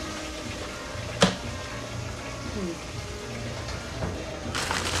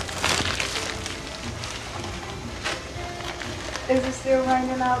 Is it still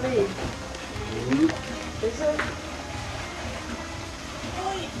raining out there? Is it?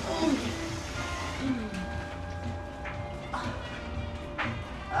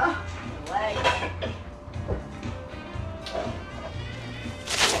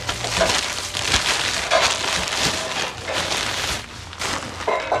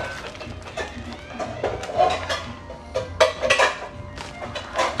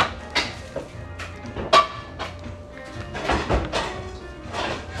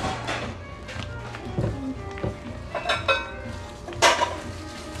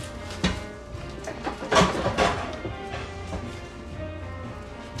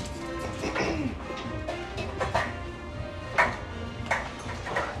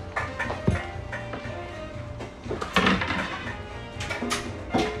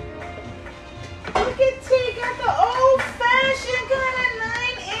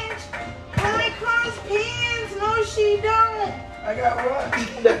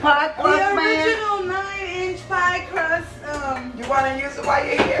 pie crust, The man. original 9-inch pie crust. You want to use it while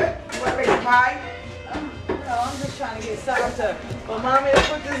you're here? You want to make a pie? No, I'm just trying to get Santa for mommy to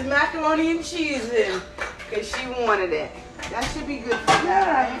put this macaroni and cheese in, because she wanted it. That should be good for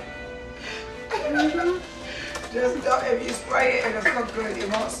that, right? Just don't, if you spray it, it'll cook good. It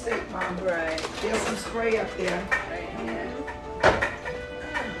won't stick, Mom. Right. There's some spray up there. Right here.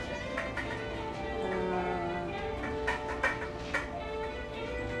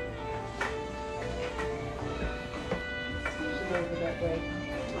 Over that way.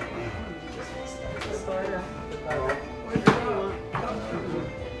 What you doing?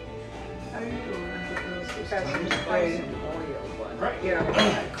 How you doing? Right. Yeah,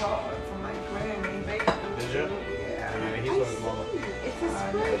 I called from my Grammy. Did you? Yeah. Yeah, he's with his mama. It's a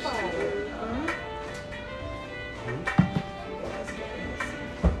spray bottle.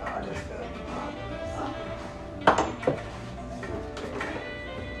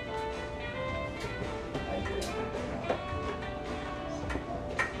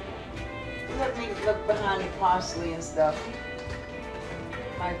 Let me look behind the parsley and stuff.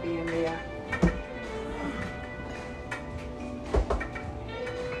 Might be in there.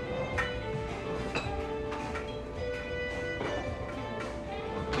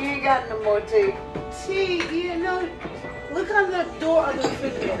 You ain't got no more tea. Tea, you know, look on the door of the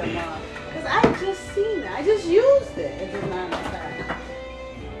refrigerator, Mom. Because I just seen it. I just used it, as a matter of fact.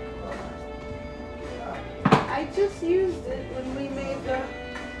 I just used it when we made the...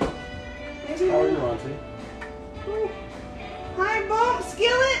 Maybe How are you, Auntie? Ooh. Hi, Bump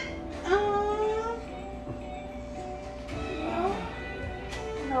Skillet.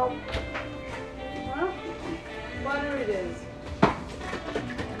 Nope. Well, butter it is.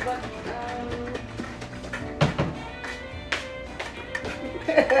 But,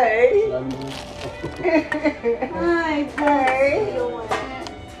 Hey. hi, Hey.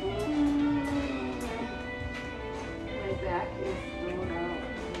 My back is thrown out.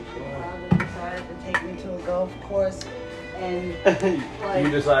 My father decided to take me to a golf course and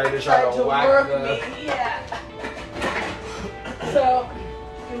You decided to try tried to to whack work the... me. Yeah. So,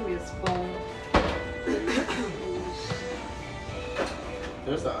 give me a spoon.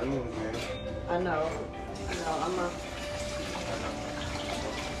 There's the onions, man. I know. I'm a.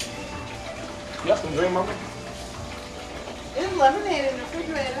 You got some drink, mama? There's lemonade in the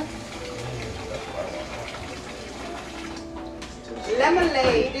refrigerator.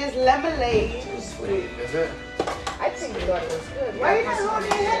 Lemonade. There's lemonade. Too sweet. Is it? I think you thought it was good. Yeah, Why you put not some holding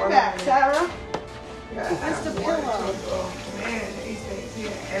your in head there. back, Tara? That's the pillow. Man, these things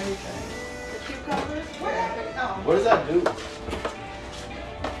here, everything. The cucumbers? What happened? Oh. What does that do?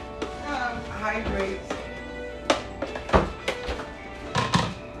 Hydrates.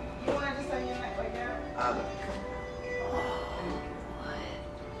 You want to just on your neck like that?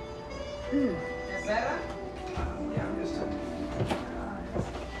 Is that better? Yeah, I'm just talking.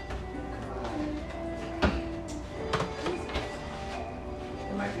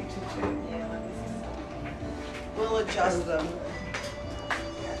 It might be too thick. We'll adjust them.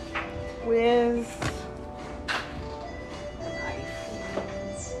 With a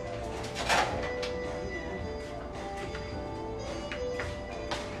knife.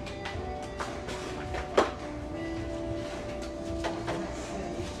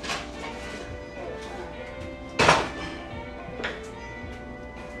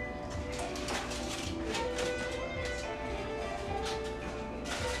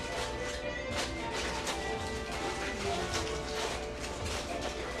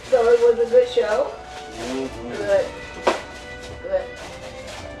 So it was a good show? Good. Good.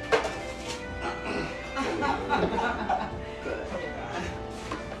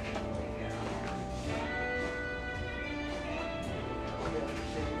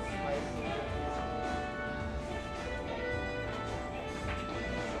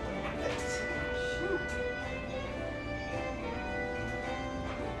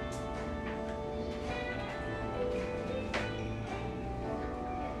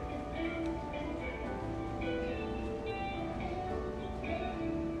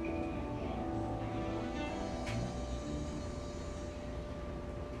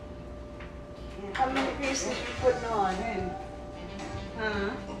 How many pieces you putting on?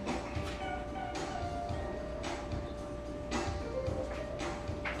 Huh?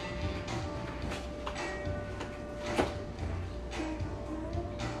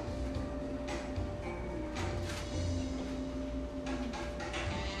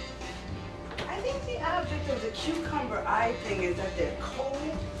 I think the object of the cucumber eye thing is that they're cold.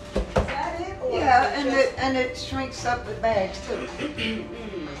 Is that it? Or Yeah, is it and it shrinks up the bags too.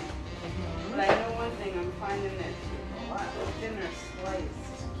 But I know one thing, I'm finding that a lot thinner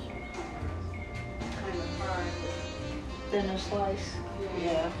sliced thinner slice.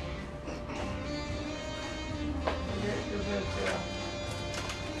 Yeah. Get the picture.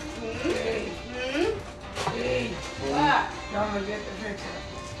 What? Y'all gonna get the picture.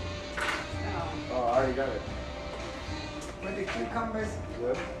 Oh, I already got it. With the cucumbers.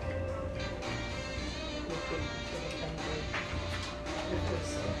 Good.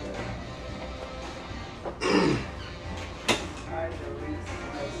 Alright, Louise.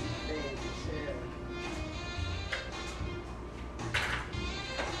 Nice thing to share.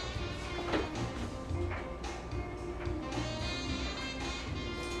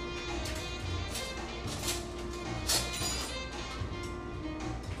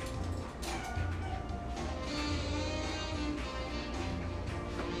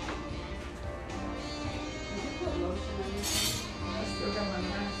 I still got my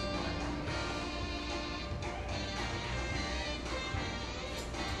mask on.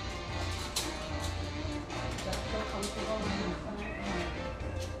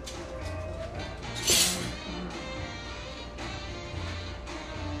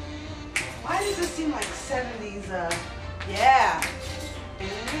 Why does it seem like 70s? Yeah.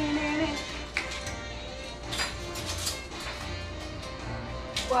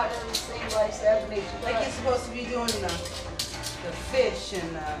 Why does it seem like 70s? Like you're supposed to be doing the fish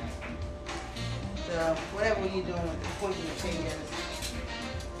and the whatever you're doing with the pointing the fingers.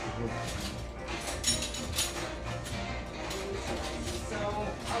 So,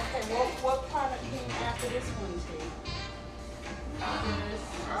 okay, what product came after this one, T?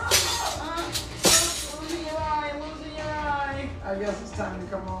 Losing your eye, losing your eye. I guess it's time to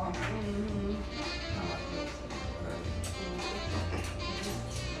come on.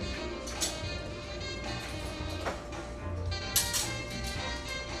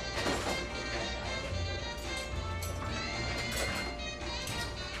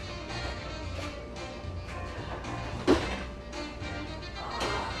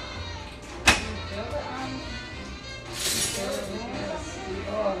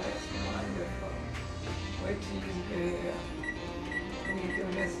 Oh, that's wonderful. Wait till you get here. We do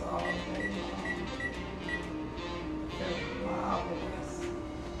this all day long. It's marvelous.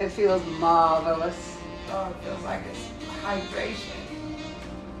 It feels marvelous. Oh, it feels like it's hydration.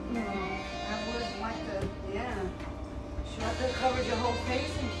 I would like to, yeah. Sure, I could cover your whole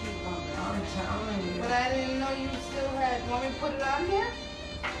face and keep on. I'm telling you. But I didn't know you still had. Want me to put it on here?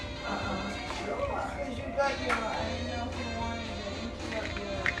 Sure. Because you got your. I didn't know if you wanted to interrupt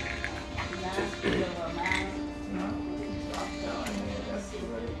your mask or mask. No, I'm telling you, that's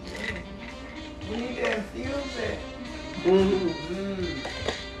what it is. We need to infuse it.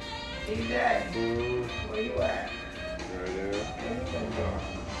 DJ, where you at? Right there. What you been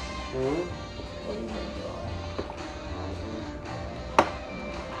doing? What you been doing?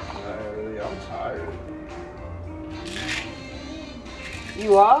 I'm tired.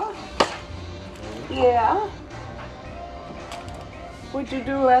 You are? Yeah. What'd you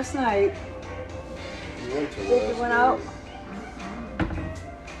do last night? You went to Did you went out?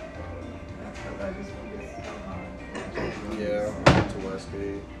 That's because I just want to get so hard. Yeah, I went to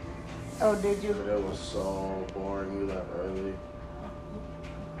Westgate. Oh, did you? But it was so boring. We left early.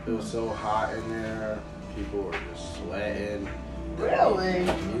 It was so hot in there. People were just sweating. Really?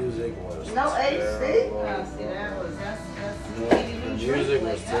 The music was No AC? terrible. Oh, see, that's No, the music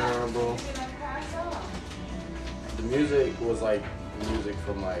was terrible. The music was like music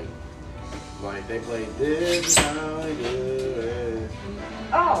from like they played this is how we do it.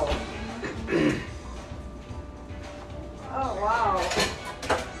 Oh. Oh, wow.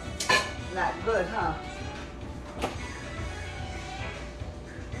 Not good, huh?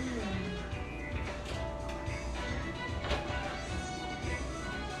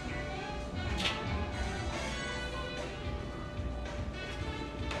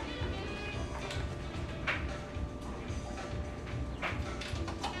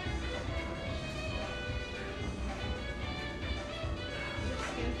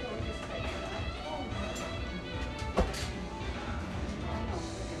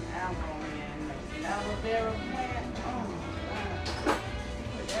 Aloe vera plant. Oh, God.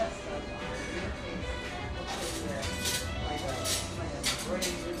 Put that stuff on. Like a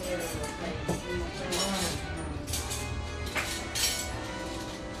braided hair or something.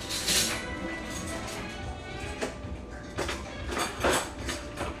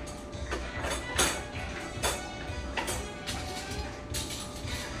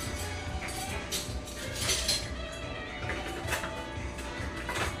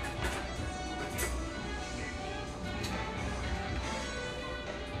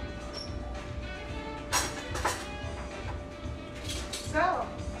 So,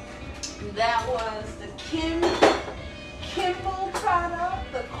 that was the Kim Kimball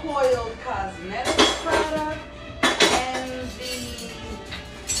product, the Coiled Cosmetics product, and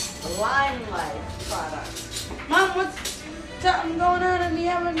the Limelight product. Mom, what's something going on in the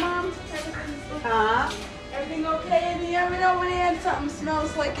oven, Mom? Everything's Huh? everything okay in the oven over there? Something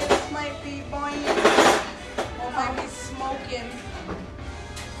smells like it might be boiling or might be smoking.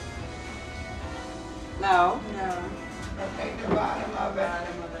 No. No. Okay, the bottom of it.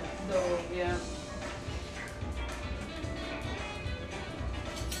 Bottom of the stove, yeah.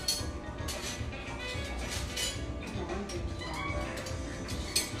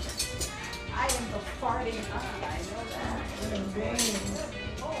 I am the farting on, I know that. And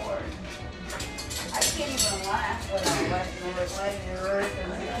beans. Lord. I can't even laugh without letting it hurt, as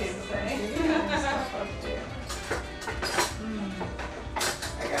the kids say. Stuff up there.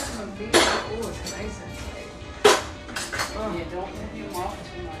 I got some beans. Oh, it's nice and tight. Yeah, don't move your mouth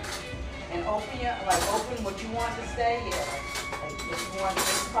too much. And open what you want to stay, yeah. Like if you want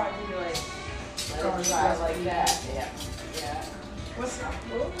this part to be like, let it dry like that, yeah. Yeah. What's up,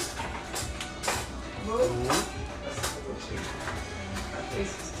 Boo? Boo? What's up with you? My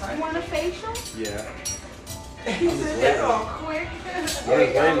face is tight. You want a facial? Yeah. He said that all quick.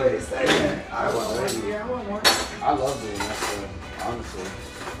 waiting. I already said that. I I was want one. waiting. Yeah, I want one. I love doing that stuff, honestly.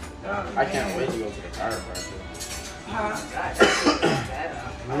 Oh, I can't man. wait to go to the chiropractor. Huh? God, that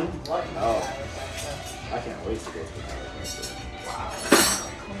up. What? Oh. I can't wait to go to the chiropractor. Wow.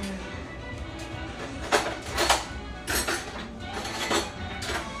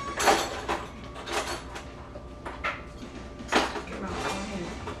 Get my phone.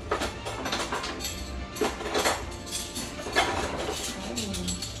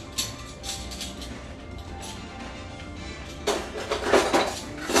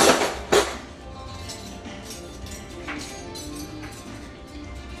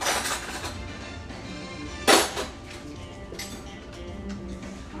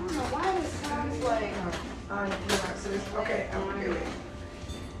 I don't know why this sounds like. Okay, I'm gonna do it.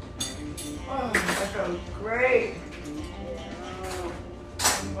 Oh, that feels great.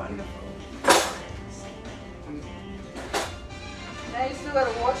 Wonderful. Now you still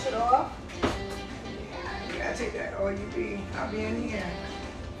gotta wash it off? You gotta take that OUB. I'll be in here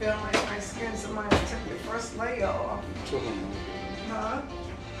feeling like my skin. Somebody took the first layer off. Oh my goodness. Huh?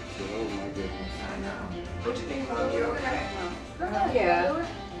 Oh my goodness. I know. What you think, Mom? You okay? Yeah.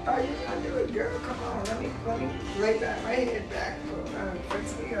 Oh, you gonna do it, girl? Come on, let me lay back my head back.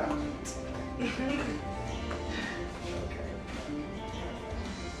 Fix me up. Okay.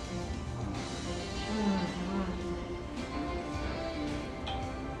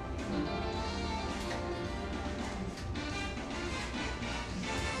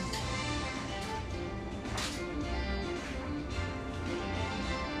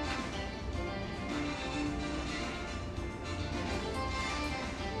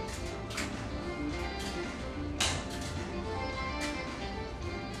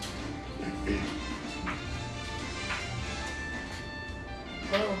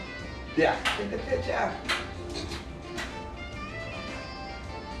 Oh, Yeah. get the picture.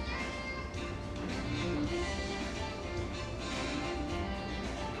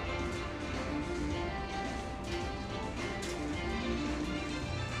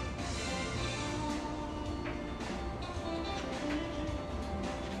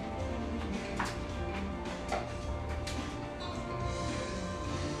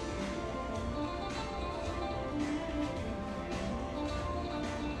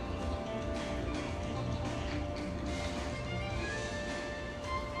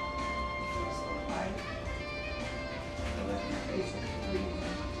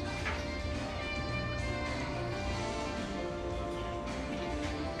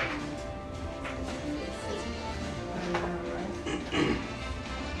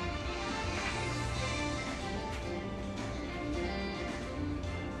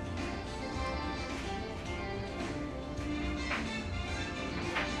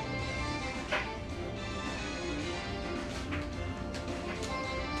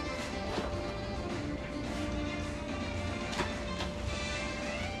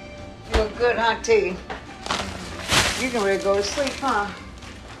 You look good, huh, T? You can ready to go to sleep, huh?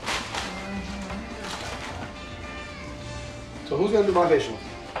 So who's gonna do my facial?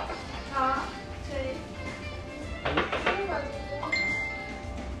 Huh? Say.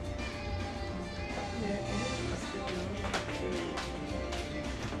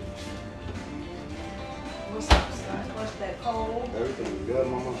 What's up, son? What's that cold? Everything's good,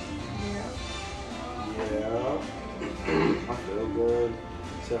 mama. Yeah. Yeah. I feel good.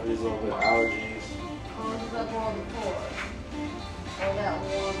 Except for these little bit of allergies. Closes up all the pores. All that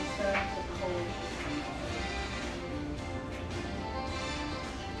warm stuff, the cold.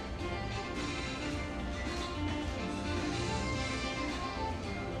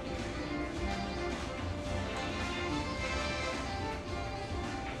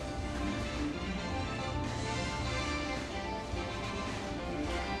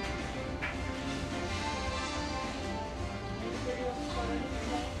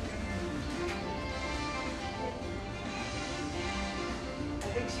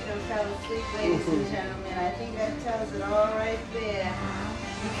 she done fell asleep, ladies and gentlemen. I think that tells it all right there.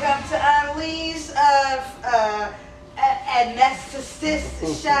 You come to Annalise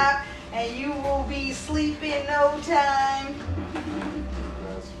anesthetist shop, and you will be sleeping in no time.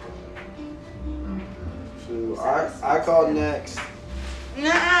 That's funny. So I called next. Nah,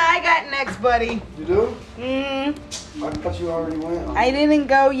 I got next, buddy. You do? I thought you already went. I didn't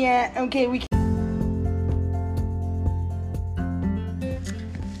go yet. Okay, we.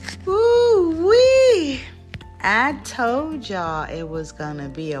 Woo-wee! I told y'all it was gonna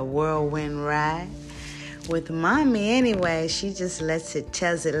be a whirlwind ride. With mommy anyway, she just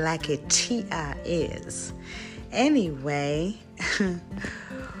tells it like it is. Anyway,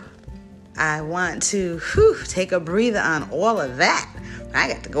 I want to take a breather on all of that. I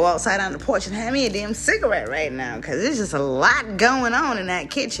got to go outside on the porch and have me a damn cigarette right now because there's just a lot going on in that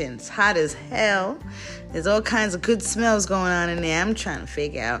kitchen. It's hot as hell. There's all kinds of good smells going on in there. I'm trying to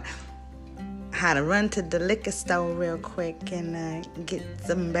figure out how to run to the liquor store real quick and get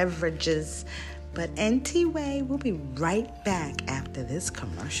some beverages. But anyway, we'll be right back after this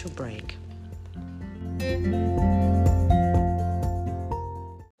commercial break.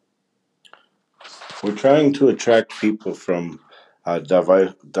 We're trying to attract people from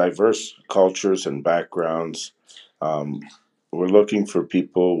diverse cultures and backgrounds. We're looking for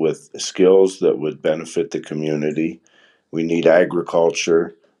people with skills that would benefit the community. We need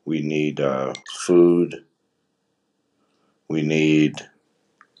agriculture. We need food. We need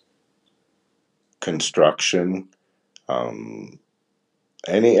construction.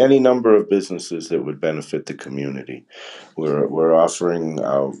 Any number of businesses that would benefit the community. We're offering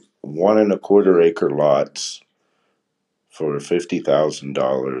 1.25 acre lots for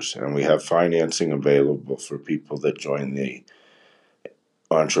 $50,000, and we have financing available for people that join the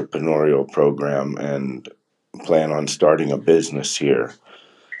entrepreneurial program and plan on starting a business here.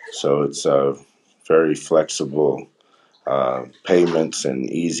 So it's very flexible payments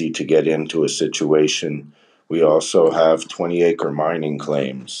and easy to get into a situation. We also have 20-acre mining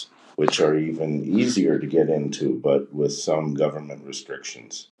claims, which are even easier to get into, but with some government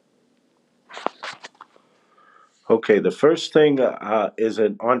restrictions. Okay, the first thing is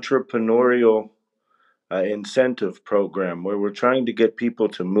an entrepreneurial incentive program where we're trying to get people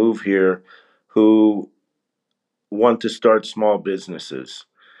to move here who want to start small businesses.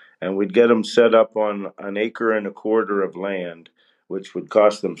 And we'd get them set up on 1.25 acres of land, which would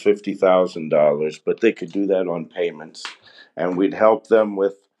cost them $50,000, but they could do that on payments. And we'd help them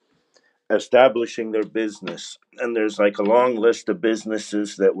with establishing their business. And there's like a long list of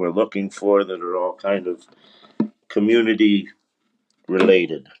businesses that we're looking for that are all kind of community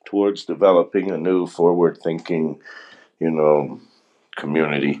related towards developing a new forward-thinking,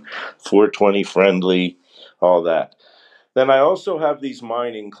 community, 420 friendly, all that. Then I also have these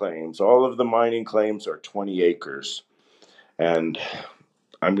mining claims. All of the mining claims are 20 acres. And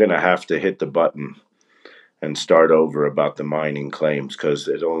I'm going to have to hit the button and start over about the mining claims because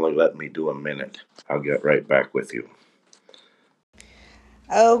it only let me do a minute. I'll get right back with you.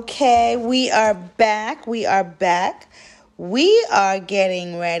 Okay, we are back. We are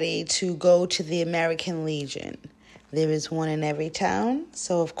getting ready to go to the American Legion. There is one in every town.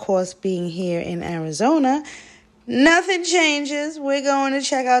 So, of course, being here in Arizona, nothing changes. We're going to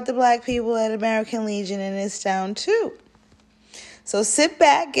check out the black people at American Legion in this town, too. So sit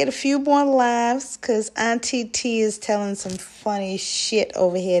back, get a few more laughs, because Auntie T is telling some funny shit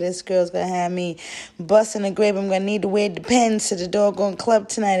over here. This girl's going to have me busting a grape. I'm going to need to wear Depends to the doggone club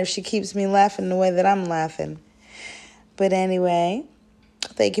tonight if she keeps me laughing the way that I'm laughing. But anyway,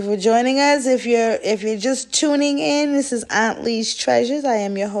 thank you for joining us. If you're just tuning in, this is Aunt Lee's Treasures. I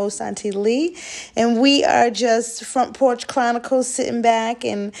am your host, Auntie Lee, and we are just Front Porch Chronicles, sitting back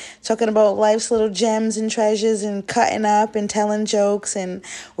and talking about life's little gems and treasures and cutting up and telling jokes, and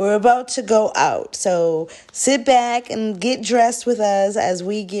we're about to go out. So sit back and get dressed with us as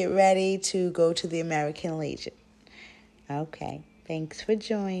we get ready to go to the American Legion. Okay, thanks for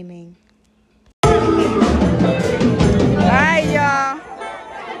joining. All right, y'all.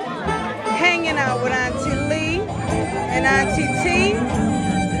 Hanging out with Auntie Lee and Auntie T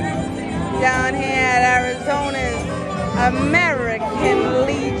down here at Arizona's American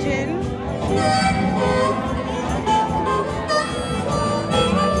Legion.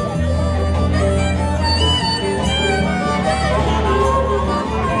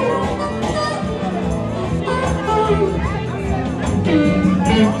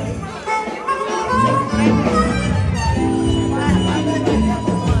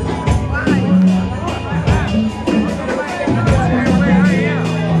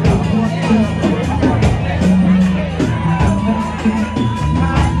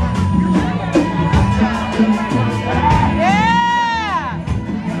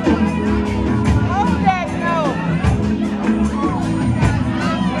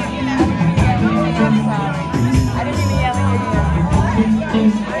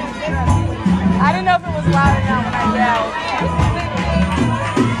 I didn't know if it was loud enough when I yelled.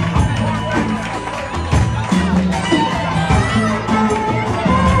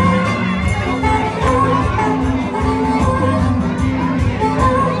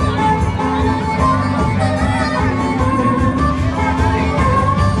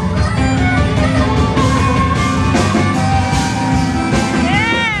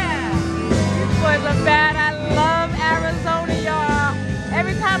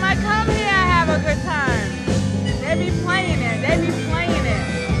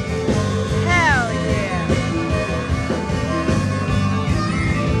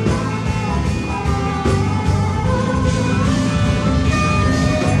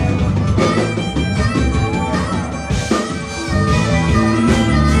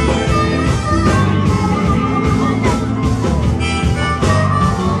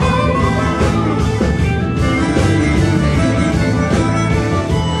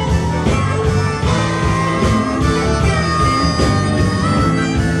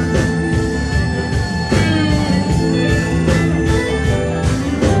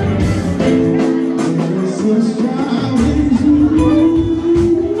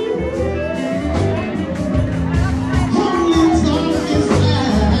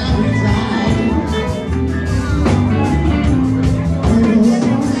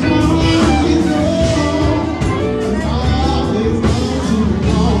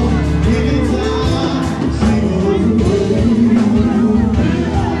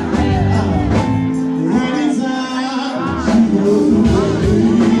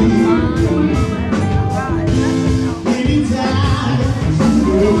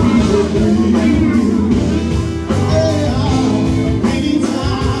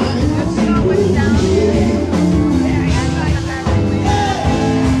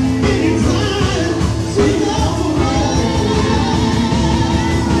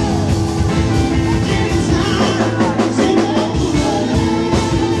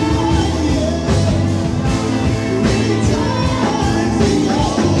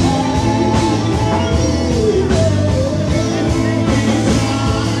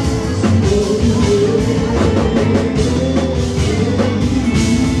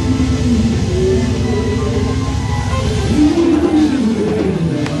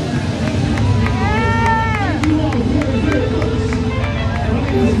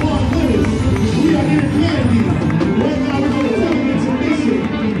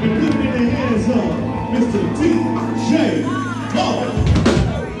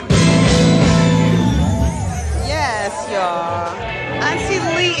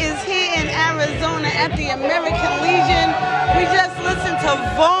 At the American Legion. We just listened to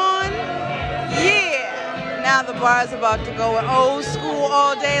Vaughn. Yeah. Now the bar is about to go with old school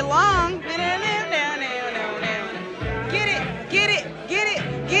all day long. Get it, get it, get it,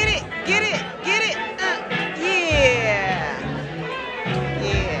 get it, get it, get it. Yeah.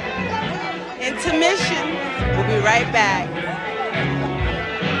 Yeah. Intermission. We'll be right back.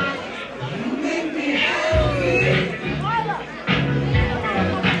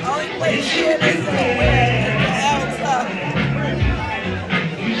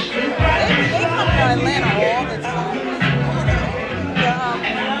 They come to Atlanta all the time.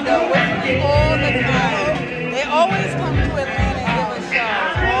 All the time. They always come to Atlanta and give us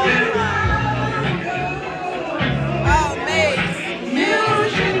shows all the time. Oh, Mace. You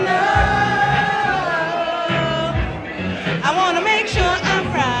should know. I want to make sure I'm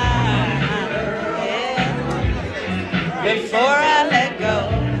right. Yeah. Before I let go.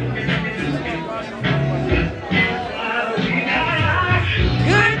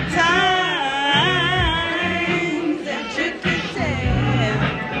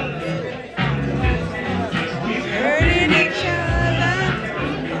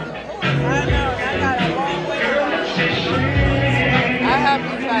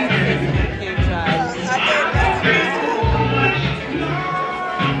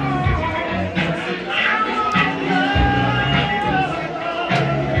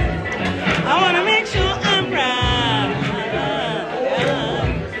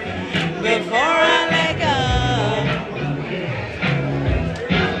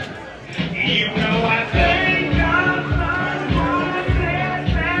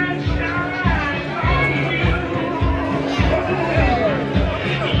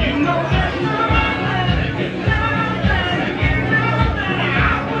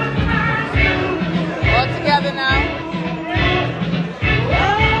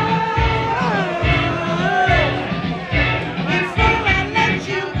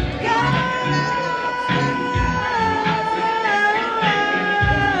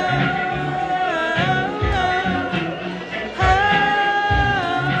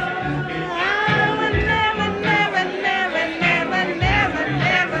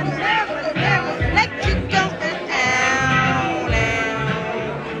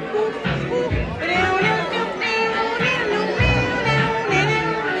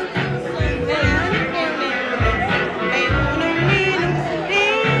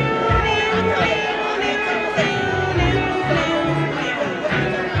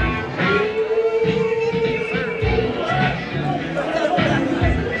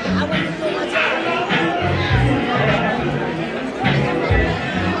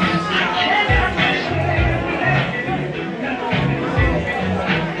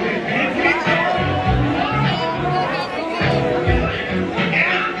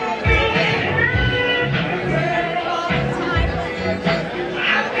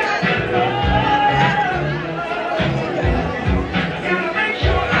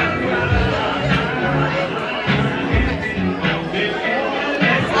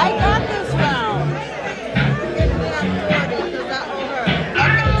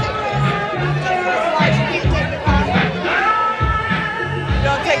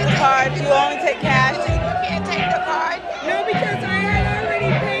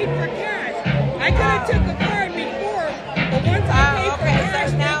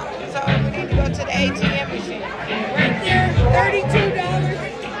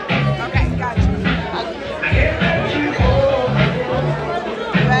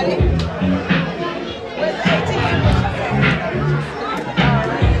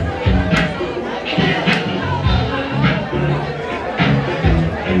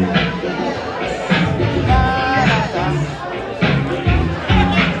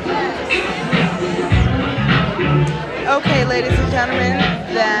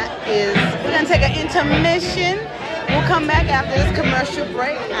 take an intermission. We'll come back after this commercial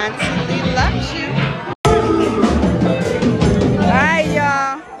break. Auntie Lee loves you. Alright,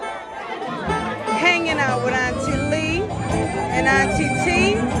 y'all. Hanging out with Auntie Lee and Auntie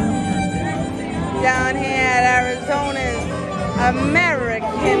T down here at Arizona's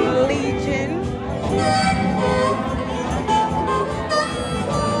American Legion.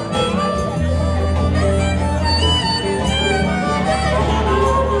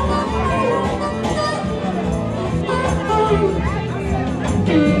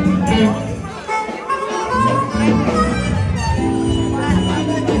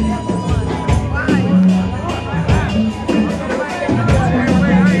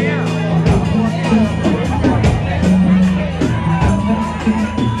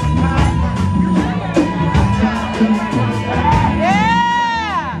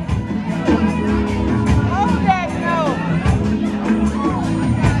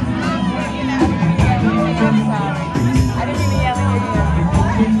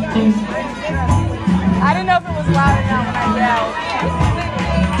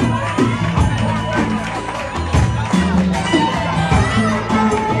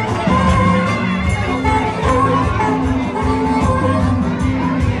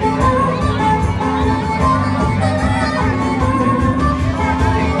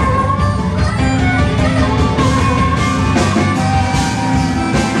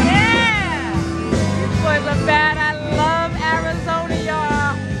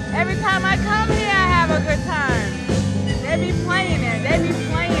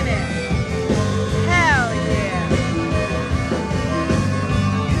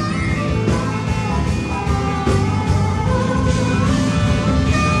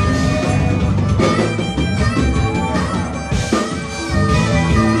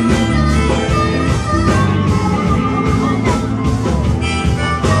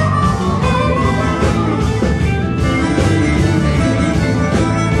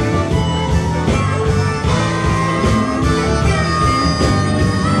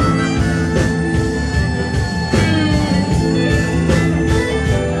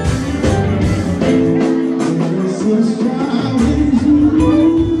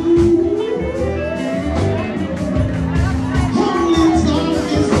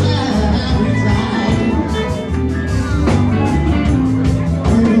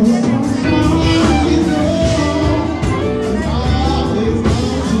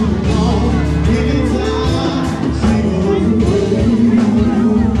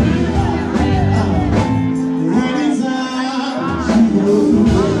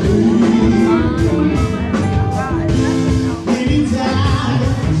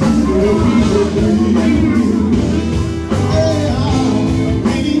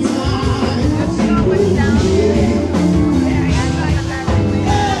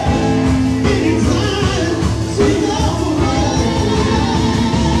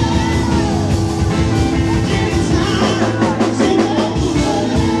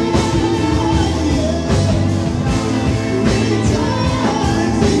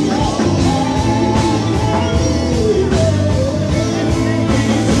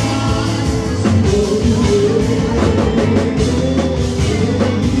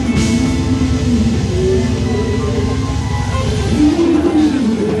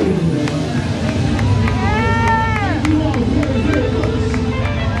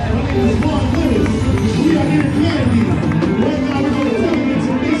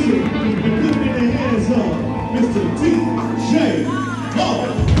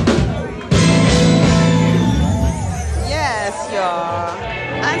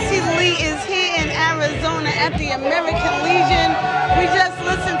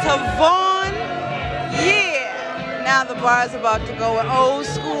 About to go with old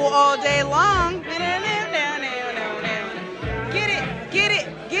school all day long. Get it, get it,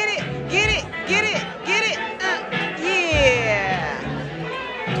 get it, get it, get it, get it. Yeah.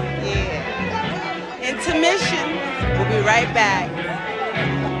 Yeah. Intermission. We'll be right back.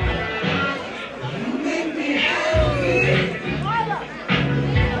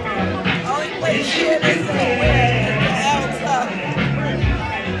 Only place here this is where the L stuff.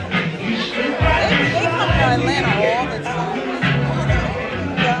 They come to Atlanta all the time.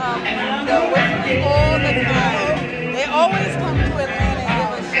 All the time. They always come to Atlanta and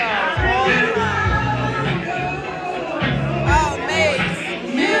give us shows all the time. Oh, Mace.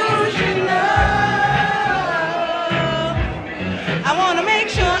 You should know. I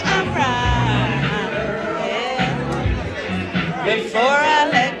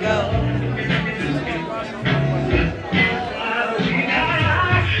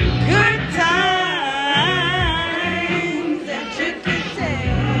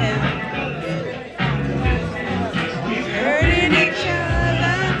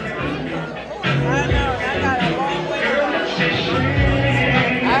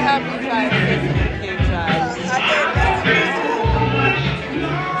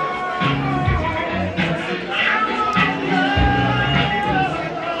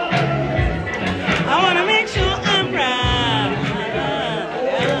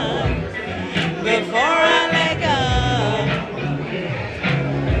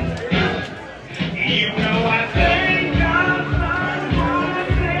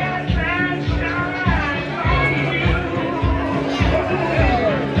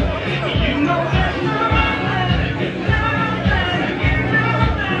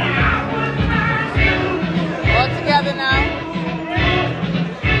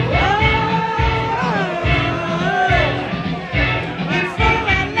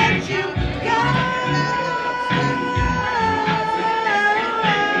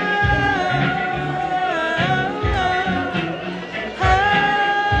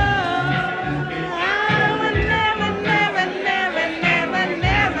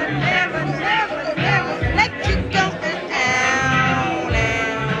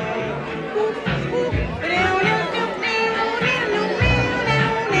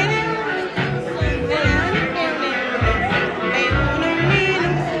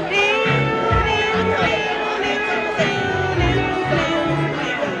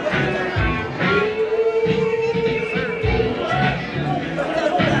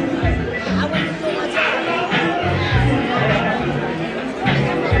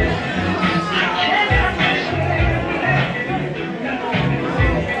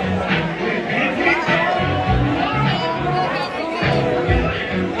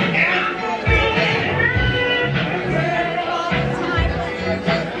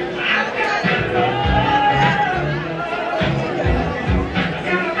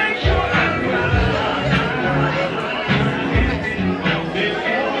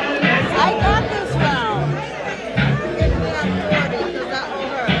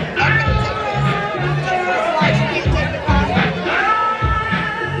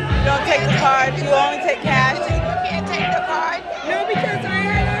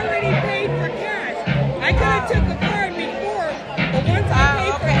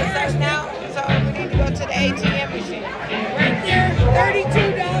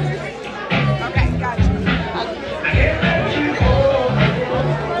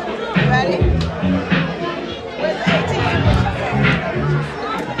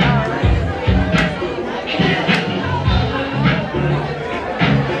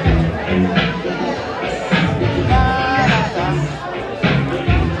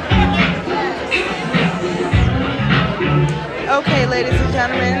and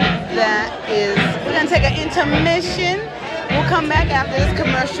gentlemen, we're going to take an intermission. We'll come back after this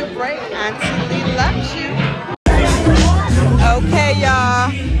commercial break. Auntie Lee loves you. Okay,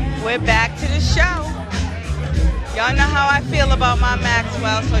 y'all, we're back to the show. Y'all know how I feel about my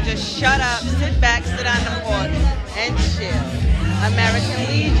Maxwell, so just shut up, sit back, sit on the porch, and chill. American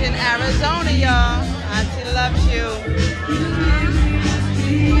Legion, Arizona, y'all. Auntie loves you.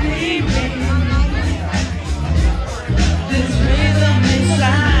 This rhythm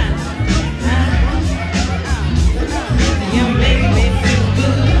inside, you make me feel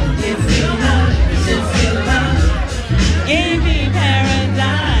good. You feel love, you feel love. Gave me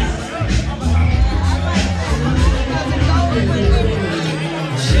paradise.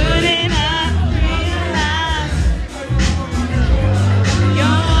 Shouldn't I realize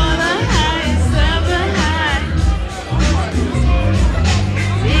you're the highest of the high?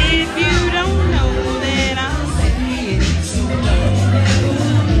 If you don't know, then I'll say it.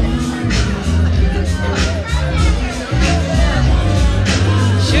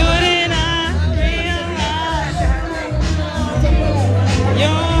 Shouldn't I realize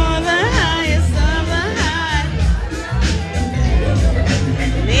you're the highest of the high?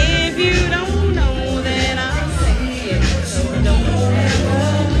 If you don't know, then I'll say it. So don't ever.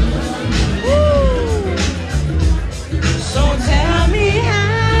 Woo. So tell me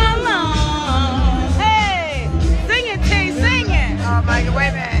how long. Hey, sing it, T, sing it. Oh my God, wait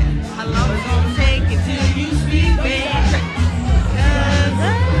a minute. How long it's gonna take until you speak, babe? 'Cause I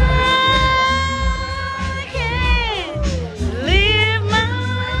can't live my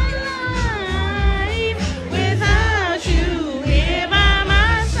life without you here by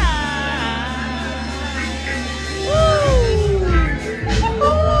my side. Woo!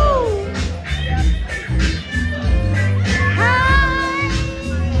 Woo! Hi.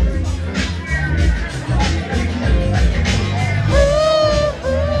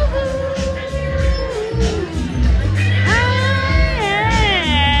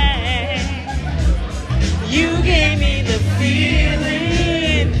 You gave me the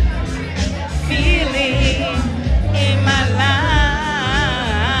feeling in my life.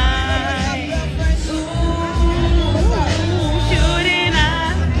 Ooh, shouldn't I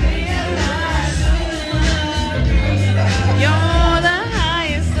realize you're the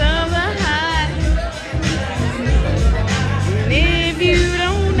highest of the high? And if you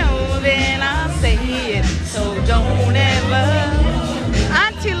don't know, then I'll say it. So don't ever.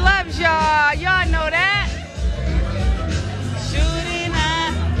 Auntie loves y'all. Y'all know that. Shouldn't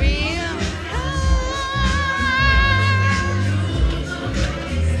I realize?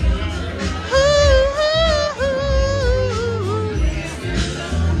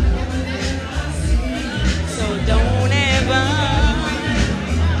 So don't ever wonder.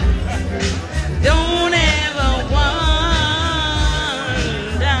 Don't ever wonder.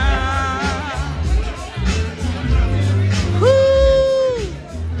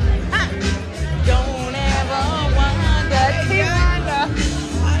 Tiana.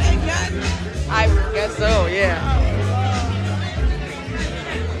 I guess so, yeah.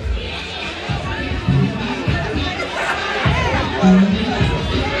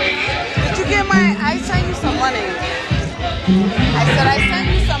 Did you get my, I sent you some money. I said I sent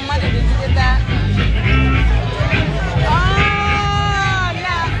you some money. Did you get that? Oh,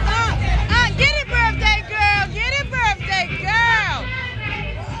 yeah. Get it, birthday girl. Get it, birthday girl.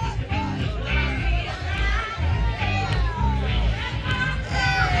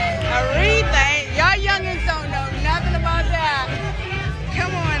 Aretha, y'all youngins don't know nothing about that.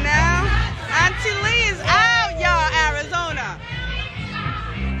 Come on now. Auntie Lee is out, y'all, Arizona.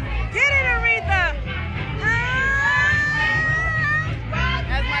 Get it, Aretha.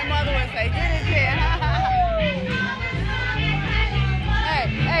 As my mother would say, get it, kid.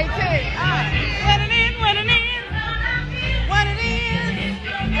 Hey, T. What it is, what it is. What it is.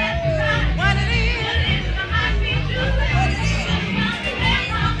 What it is.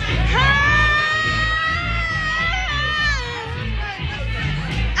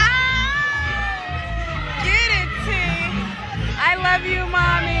 Get it, T. I love you,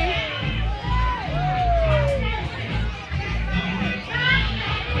 mommy.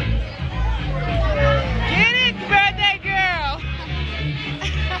 Get it, birthday girl.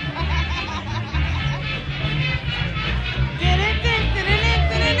 Get it,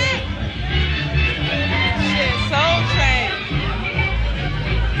 shit, Soul Train.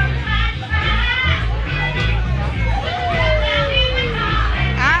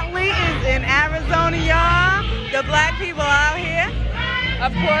 Aunt Lee is in Arizona, y'all. The black people out here.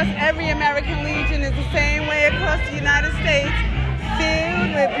 Of course, every American Legion is the same way across the United States,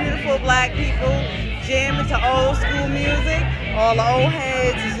 filled with beautiful black people jamming to old school music. All the old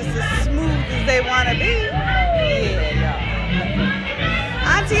heads is just as smooth as they want to be. Yeah, y'all.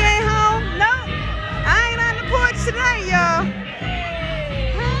 Auntie ain't home? No. I ain't on the porch tonight, y'all.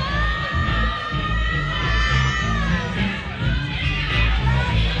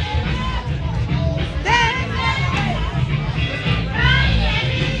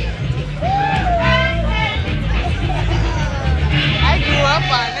 I grew up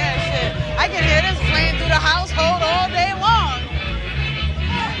on that shit. I can hear this playing through the household all day long.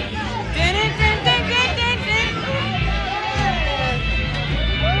 Din, din, din, din, din, din, din.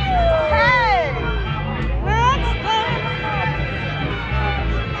 Hey!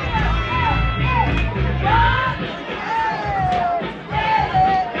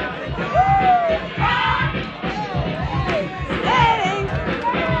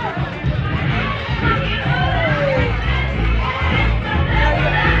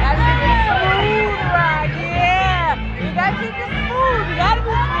 Next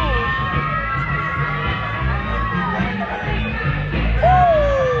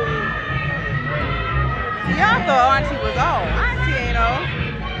Y'all thought Auntie was old. Auntie ain't old.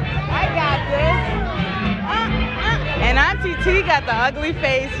 I got this. And Auntie T got the ugly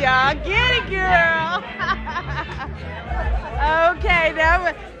face, y'all. Get it, girl. Okay,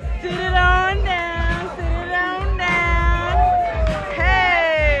 now sit it on down. Sit it on down.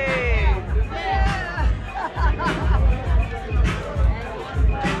 Hey.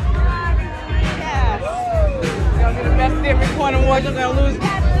 Yes. Gonna be the best every corner watch. I'm gonna lose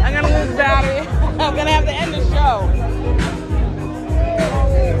battery. I'm gonna have to end the show.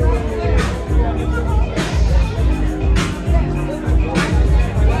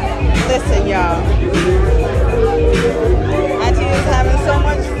 Listen, y'all. Auntie is having so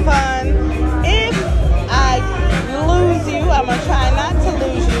much fun. If I lose you, I'm gonna try not to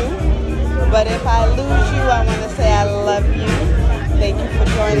lose you. But if I lose you, I want to say I love you. Thank you for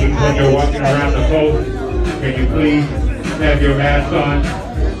joining. When you're walking around the boat, can you please have your mask on?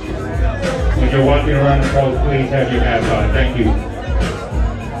 When you're walking around the boat, please have your mask on. Thank you.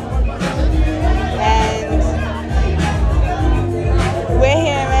 And we're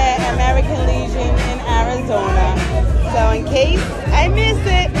here at American Legion in Arizona. So in case I miss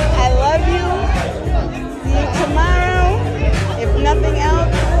it, I love you. See you tomorrow. If nothing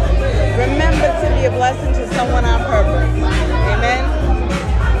else, remember to be a blessing to someone on purpose. Amen.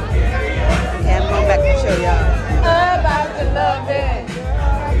 Okay, I'm going back to show y'all. About to love it.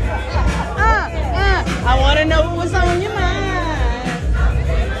 I want to know what's on your mind.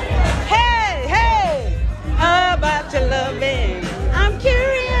 Hey, hey, about your loving. I'm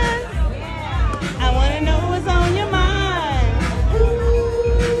curious. I want to know what's on your mind. Ooh.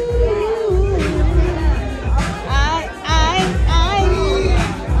 I.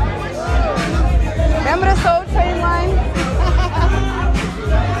 Remember the Soul Train line?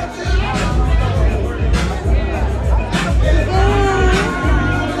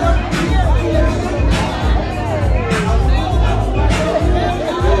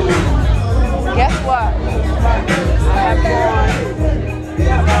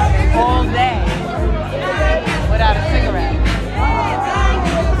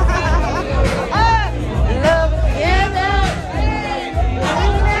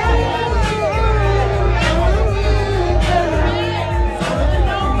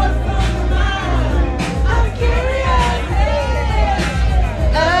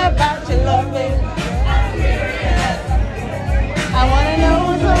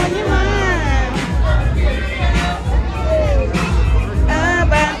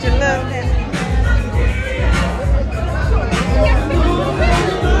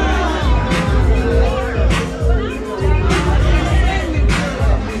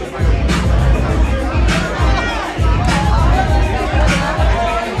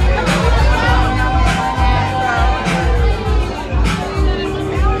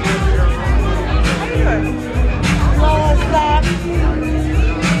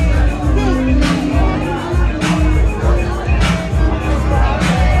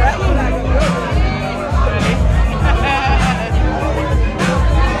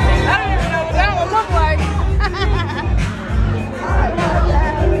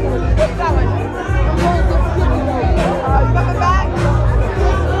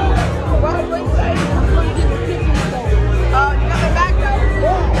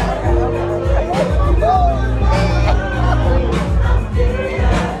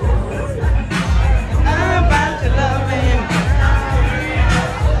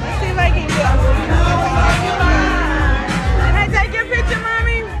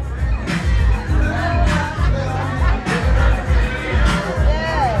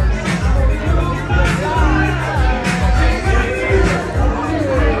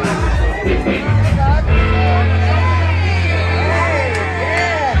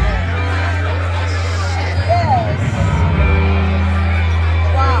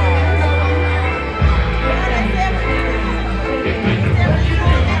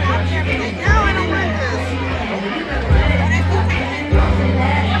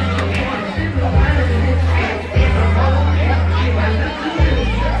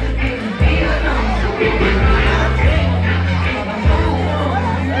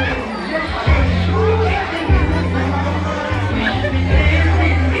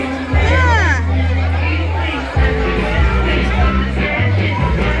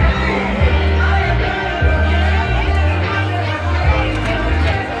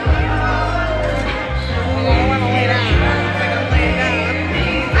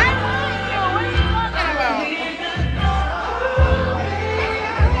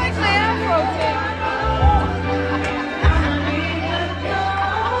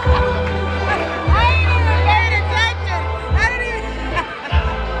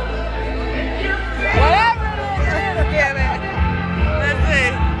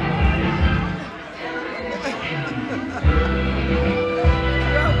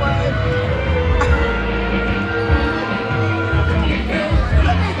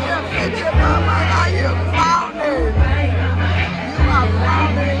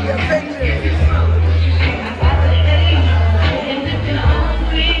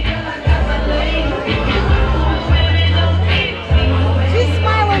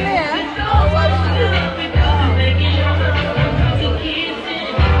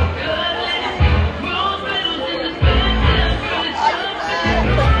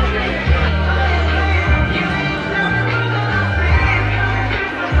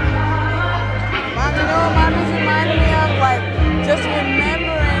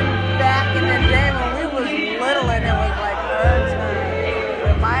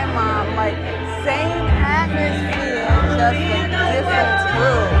 mom, like same atmosphere, just a different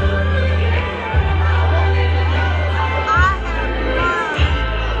room.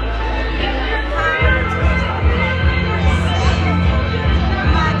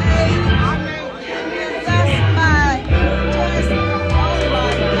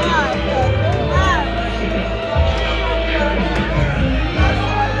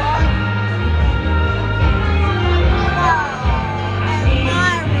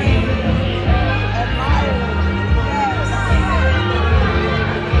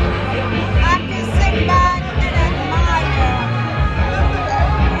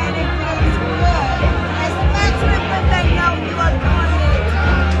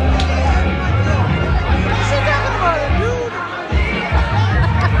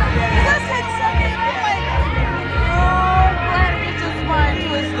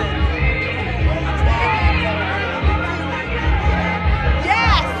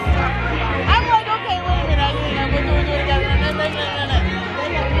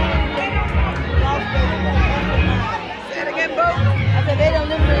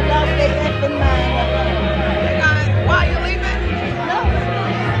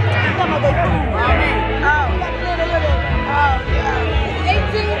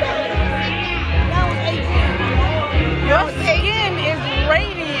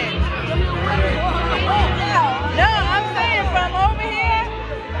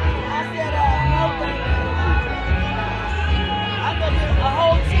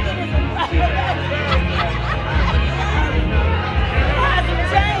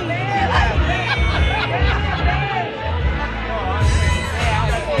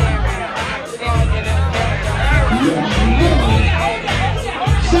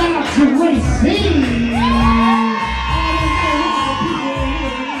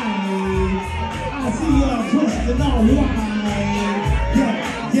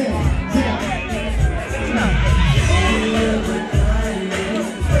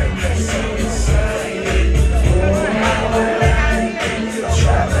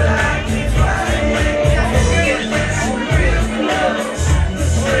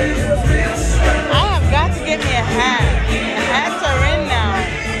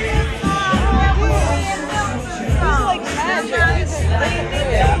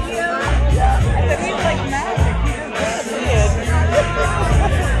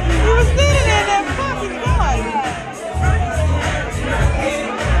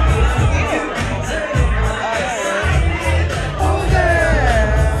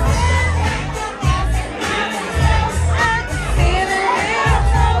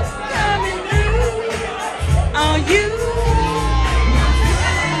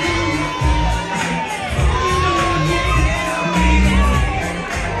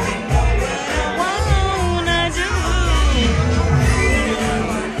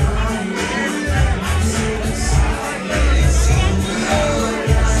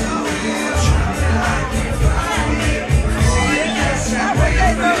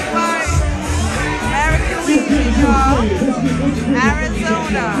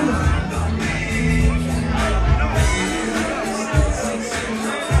 Arizona.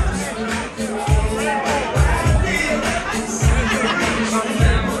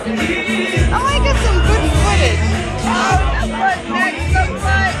 I might get some good footage. Oh, that's what next looks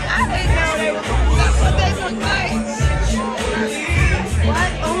like. I didn't know they were. That's what they look like.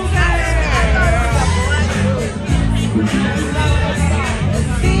 What? Okay.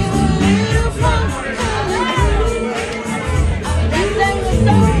 Feel a little punk. That thing was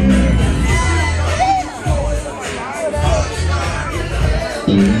so.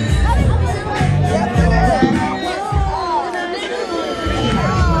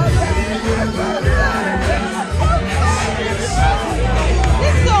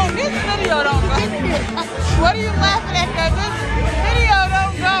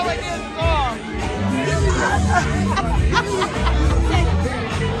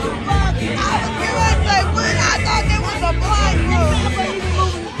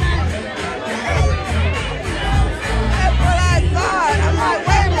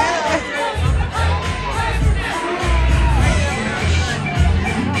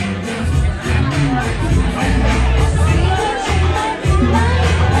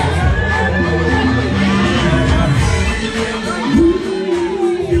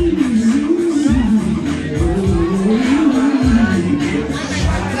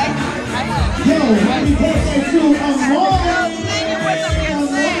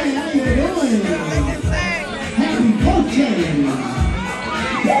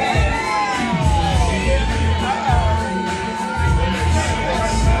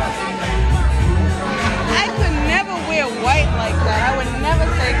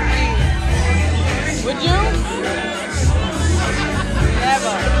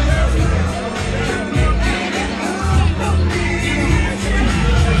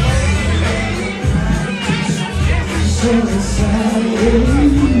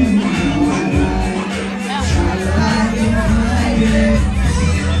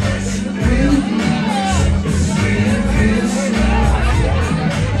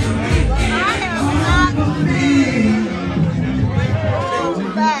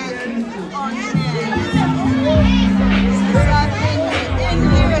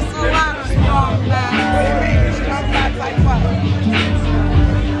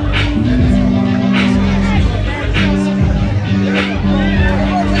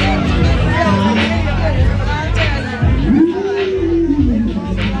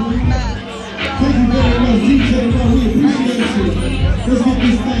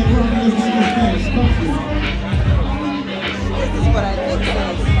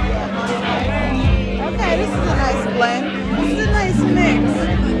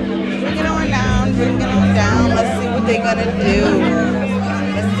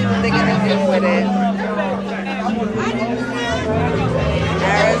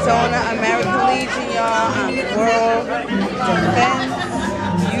 Arizona American Legion, y'all. I'm World Defense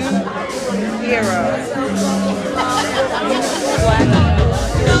Youth Hero.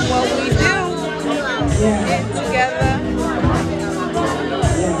 What we do, get together,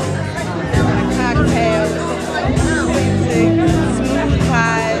 having a cocktail, music, smooth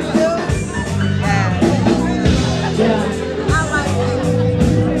pies.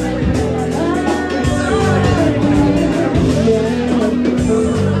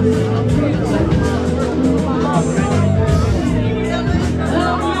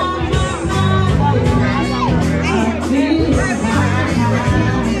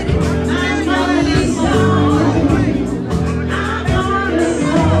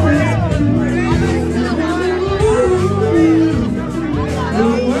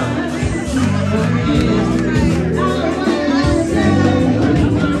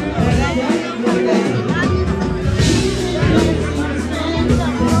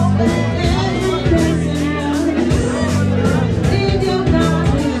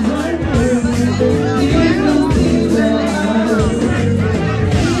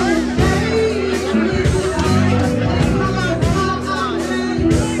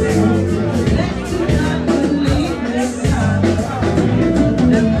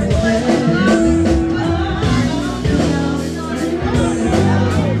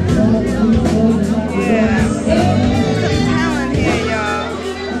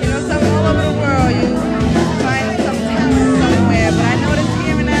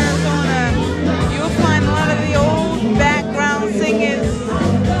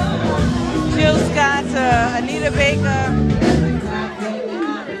 Anita Baker.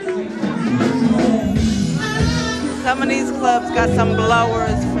 Some of these clubs got some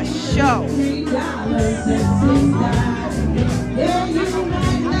blowers for show.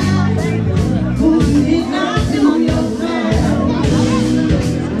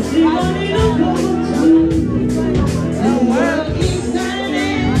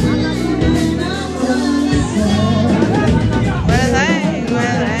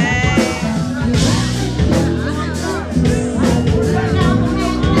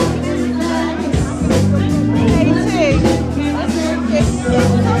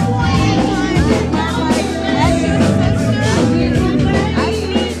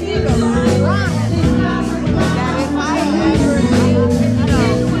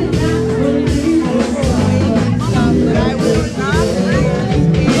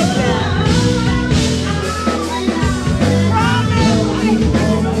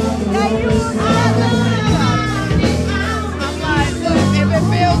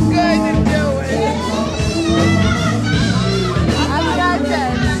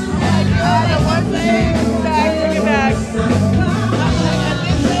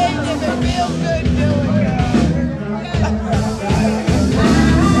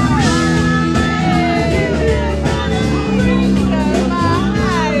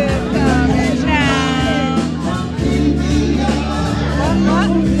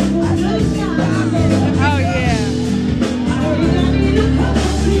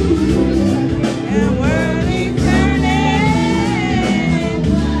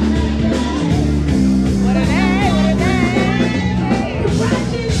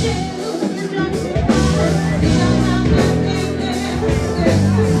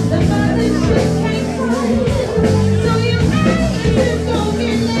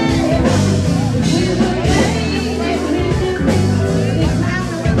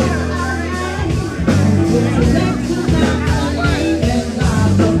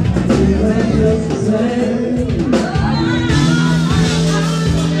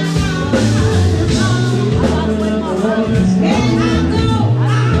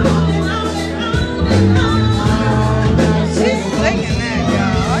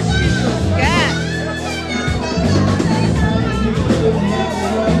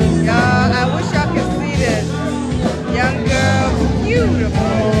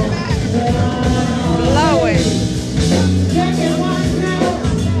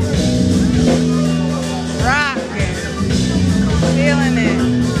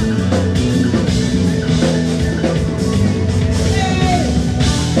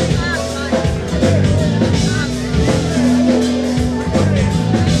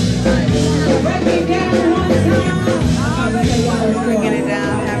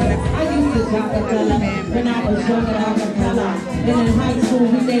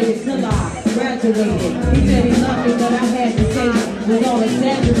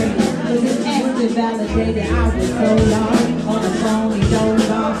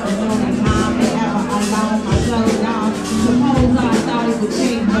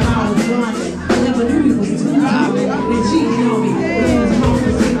 Never knew he was too hard. And cheating on me.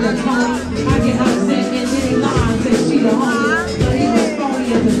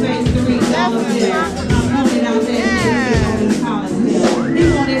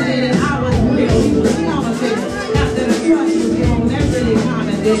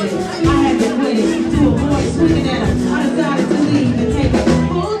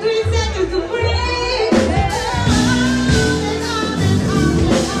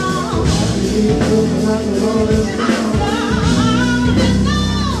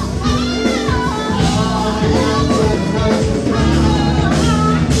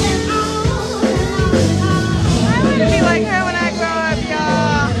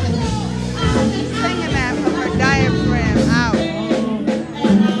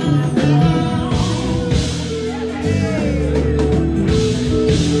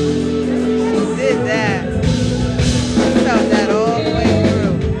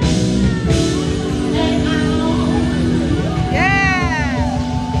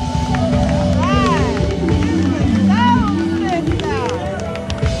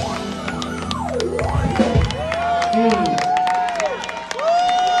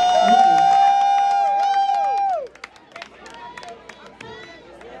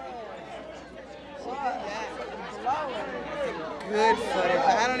 Good footage.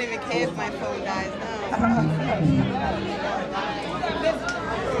 I don't even care if my phone dies now.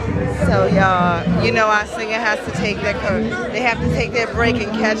 So y'all, you know our singer has to take they have to take their break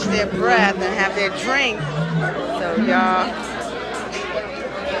and catch their breath and have their drink. So y'all.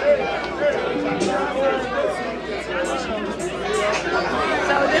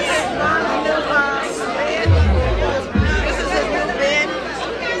 So this is Ron's new band. This is his new band.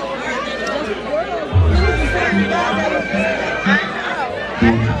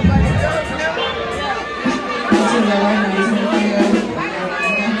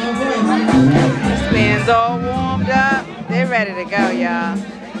 This band's all warmed up. They're ready to go, y'all.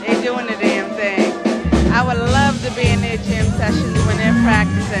 They're doing the damn thing. I would love to be in their gym sessions when they're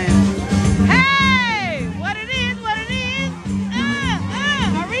practicing. Hey! What it is, what it is?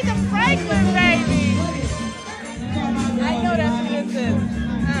 Aretha Franklin, baby! I know that's what this is.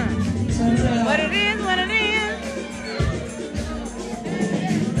 What it is, what it is?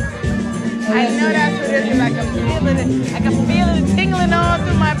 I know that's what it is. I can feel it. I can feel it tingling all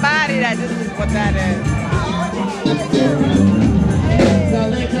through my body that this is what that is. So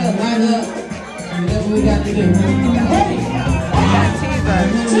link up, line up, and that's what we got to do. We got teaser.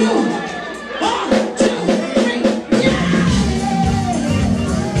 1, 2, 3, yeah.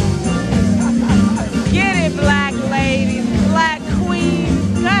 Get it, black ladies, black queens.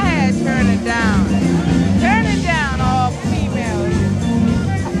 Go ahead, turn it down. Turn it down, all females.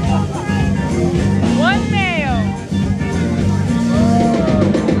 One male.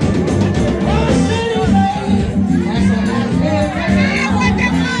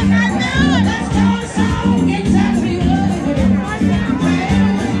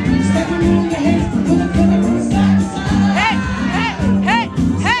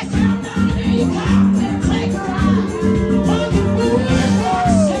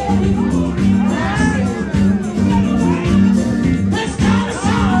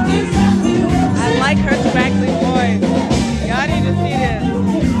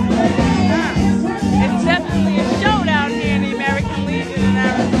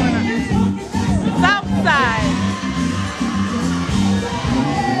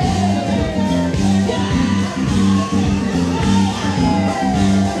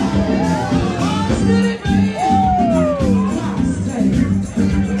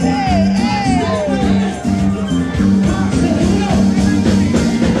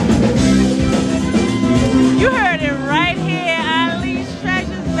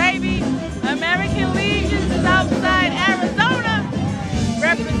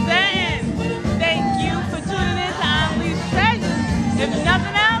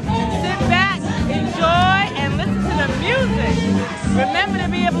 Remember to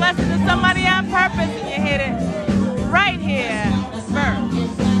be a blessing to somebody on purpose, and you hit it right here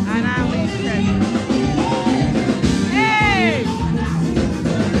first on Unleashed Treasures. Hey!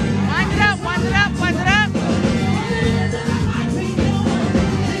 Wind it up, wind it up, wind it up.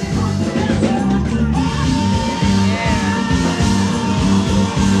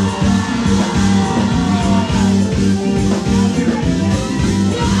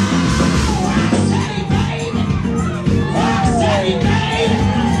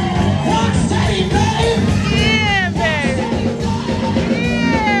 One,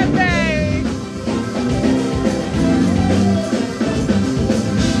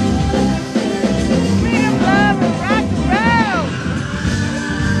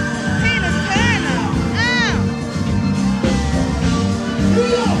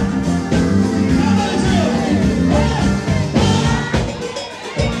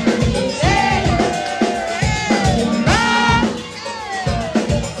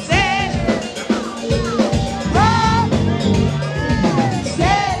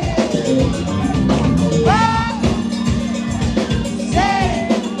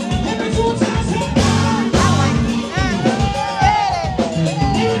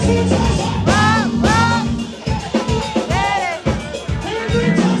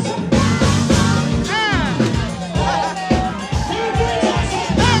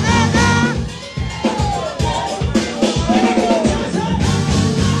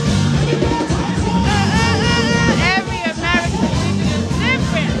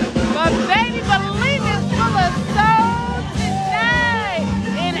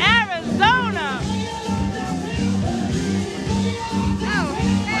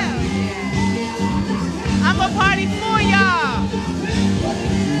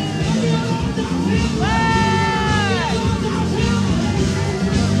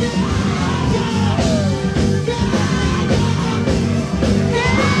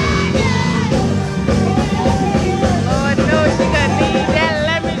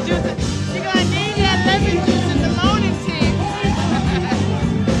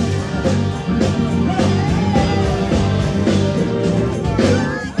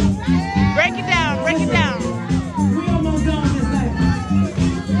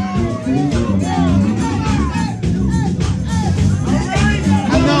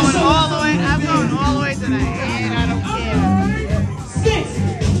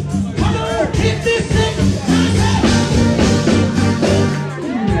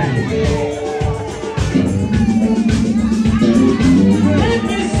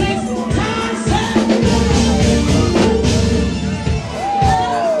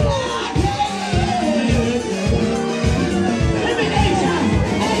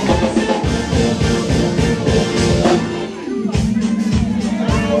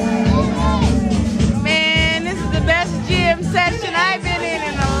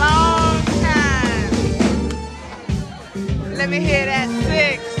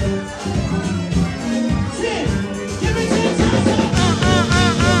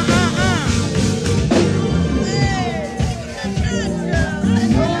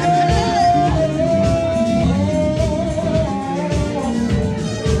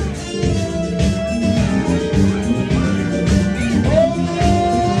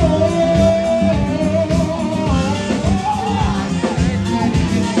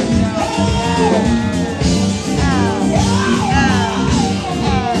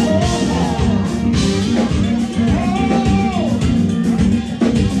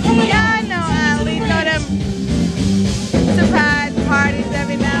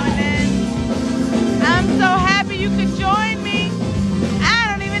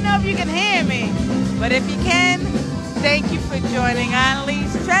 if you can hear me, but if you can, thank you for joining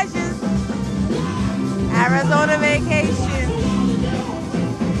Unleashed Treasures, Arizona Vacation.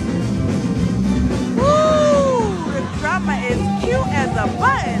 Woo! The drummer is cute as a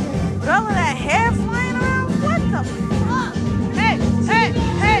button. With all of that hair flying around, what the fuck? Hey, hey,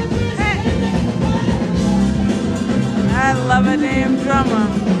 hey, hey. I love a damn drummer.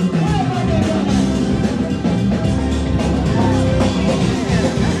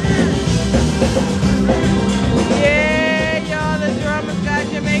 Yeah, y'all, the drummer's got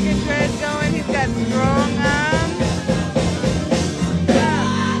Jamaican treads going. He's got strong arms.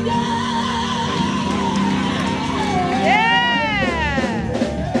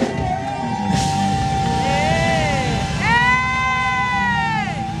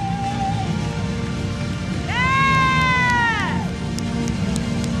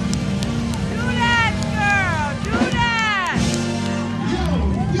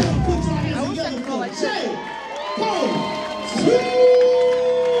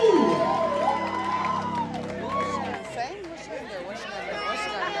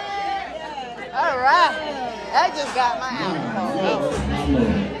 All right, I just got my alcohol.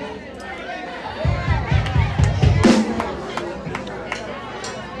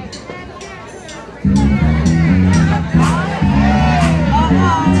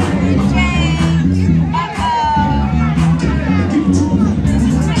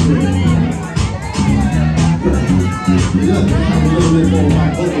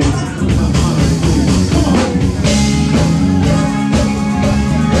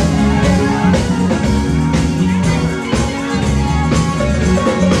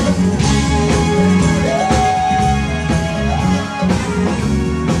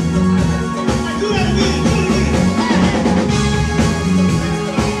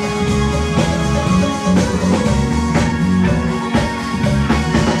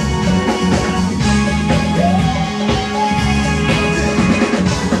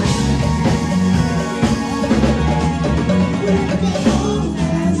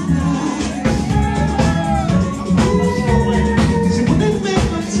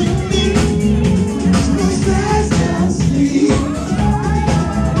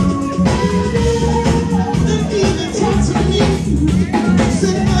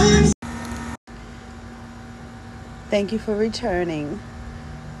 Thank you for returning.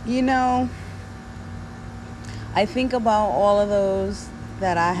 You know, I think about all of those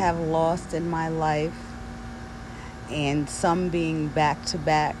that I have lost in my life, and some being back to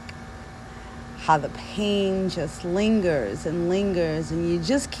back, how the pain just lingers and lingers, and you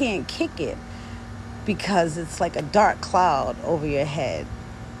just can't kick it because it's like a dark cloud over your head.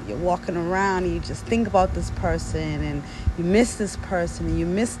 You're walking around and you just think about this person, and you miss this person, and you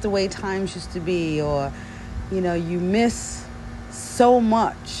miss the way times used to be, or you know, you miss so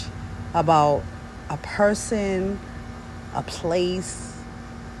much about a person, a place,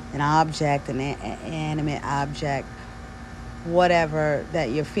 an object, an animate object, whatever that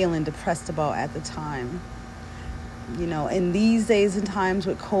you're feeling depressed about at the time. You know, in these days and times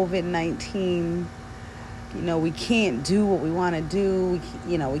with COVID-19, you know, we can't do what we want to do.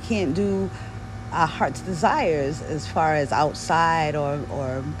 We can't do our heart's desires as far as outside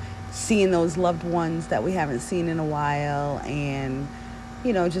or seeing those loved ones that we haven't seen in a while, and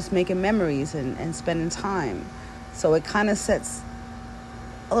you know, just making memories and spending time. So it kind of sets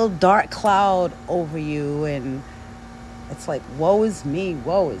a little dark cloud over you, and it's like, woe is me,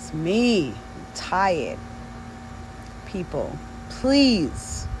 I'm tired. People,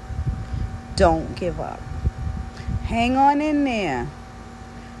 please don't give up. Hang on in there.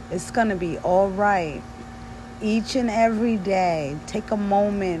 It's gonna be all right. Each and every day, take a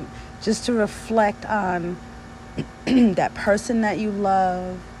moment just to reflect on that person that you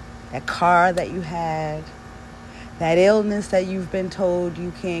love, that car that you had, that illness that you've been told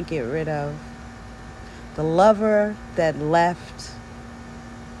you can't get rid of, the lover that left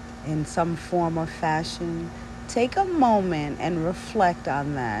in some form or fashion. Take a moment and reflect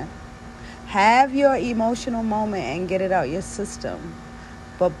on that. Have your emotional moment and get it out your system.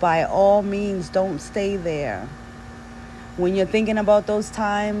 But by all means, don't stay there. When you're thinking about those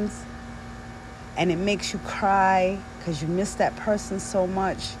times and it makes you cry because you miss that person so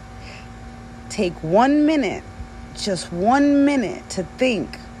much, take 1 minute, just 1 minute to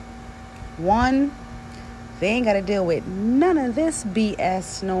think. One, they ain't got to deal with none of this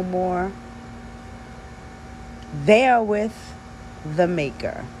BS no more. They are with the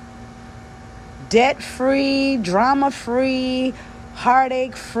Maker. Debt-free, drama-free,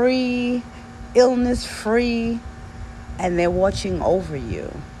 heartache-free, illness-free, and they're watching over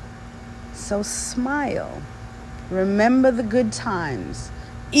you. So smile. Remember the good times.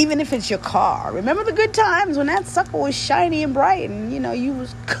 Even if it's your car. Remember the good times when that sucker was shiny and bright and, you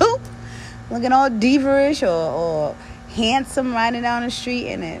was cool, looking all diva-ish or handsome riding down the street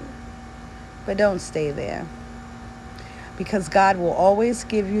in it. But don't stay there. Because God will always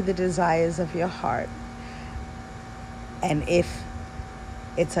give you the desires of your heart. And if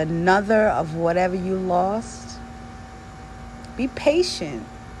it's another of whatever you lost, be patient.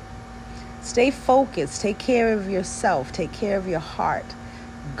 Stay focused. Take care of yourself. Take care of your heart.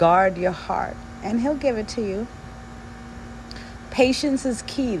 Guard your heart. And He'll give it to you. Patience is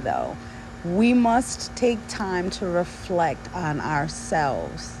key, though. We must take time to reflect on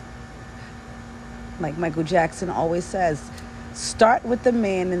ourselves. Like Michael Jackson always says, start with the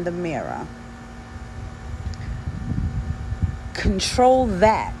man in the mirror. Control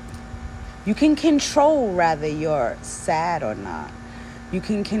that. You can control whether you're sad or not. You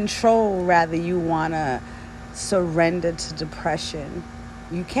can control whether you want to surrender to depression.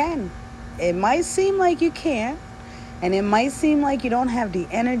 You can. It might seem like you can't. And it might seem like you don't have the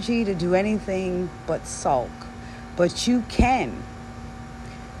energy to do anything but sulk. But you can.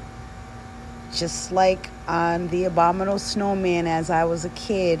 Just like on The Abominable Snowman as I was a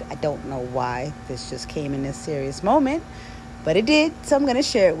kid. I don't know why this just came in this serious moment. But it did, so I'm going to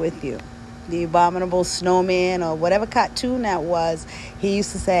share it with you. The Abominable Snowman or whatever cartoon that was, he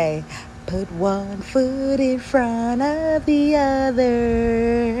used to say, put one foot in front of the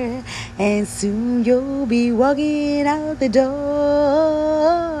other, and soon you'll be walking out the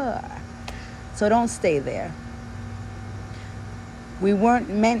door. So don't stay there. We weren't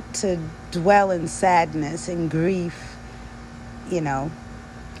meant to dwell in sadness and grief.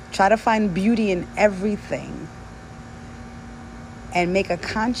 Try to find beauty in everything. And make a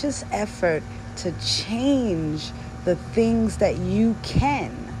conscious effort to change the things that you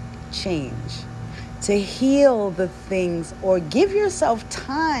can change. To heal the things, or give yourself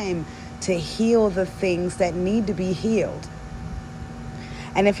time to heal the things that need to be healed.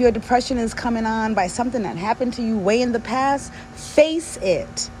 And if your depression is coming on by something that happened to you way in the past, face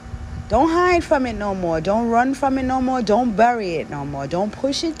it. Don't hide from it no more. Don't run from it no more. Don't bury it no more. Don't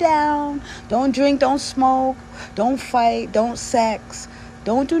push it down. Don't drink. Don't smoke. Don't fight. Don't sex.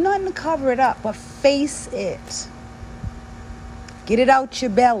 Don't do nothing to cover it up, but face it. Get it out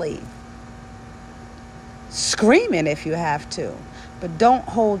your belly. Scream it if you have to, but don't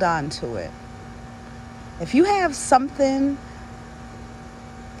hold on to it. If you have something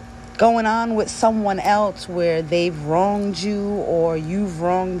going on with someone else where they've wronged you or you've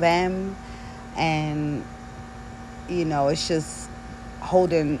wronged them, and it's just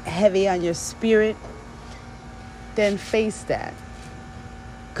holding heavy on your spirit, then face that.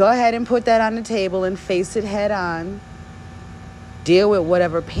 Go ahead and put that on the table and face it head on. Deal with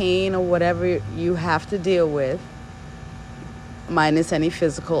whatever pain or whatever you have to deal with, minus any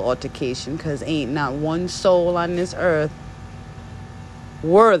physical altercation, because ain't not one soul on this earth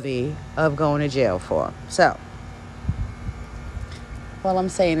worthy of going to jail for. So, all I'm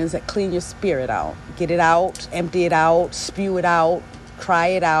saying is that clean your spirit out. Get it out, empty it out, spew it out, cry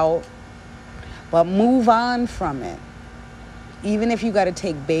it out, but move on from it. Even if you got to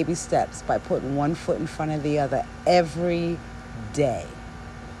take baby steps by putting one foot in front of the other every day.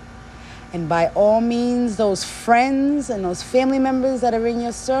 And by all means, those friends and those family members that are in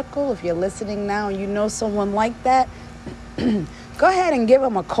your circle, if you're listening now and you know someone like that, go ahead and give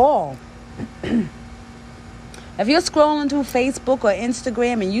them a call. If you're scrolling through Facebook or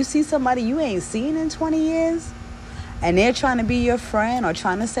Instagram and you see somebody you ain't seen in 20 years and they're trying to be your friend or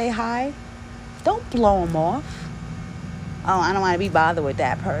trying to say hi, don't blow them off. Oh, I don't want to be bothered with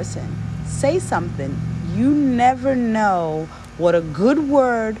that person. Say something. You never know what a good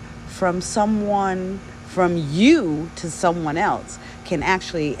word from someone, from you to someone else, can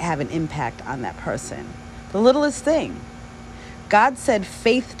actually have an impact on that person. The littlest thing. God said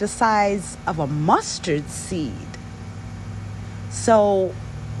faith the size of a mustard seed. So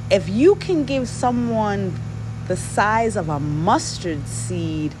if you can give someone the size of a mustard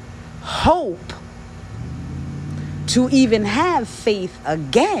seed hope to even have faith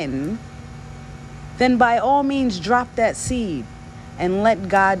again, then by all means drop that seed and let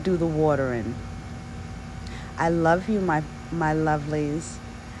God do the watering. I love you, my lovelies.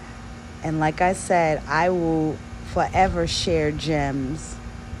 And like I said, I will forever share gems.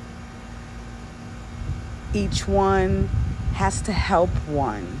 Each one has to help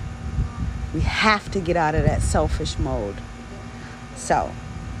one. We have to get out of that selfish mode. So,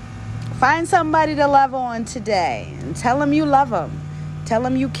 find somebody to love on today and tell them you love them. Tell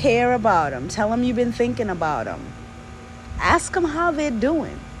them you care about them. Tell them you've been thinking about them. Ask them how they're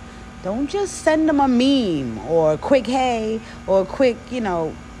doing. Don't just send them a meme or a quick hey or a quick,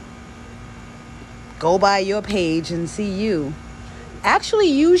 go by your page and see you. Actually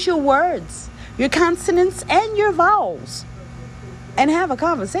use your words, your consonants, and your vowels and have a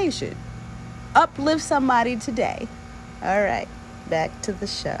conversation. Uplift somebody today. All right, back to the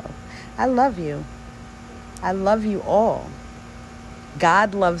show. I love you. I love you all.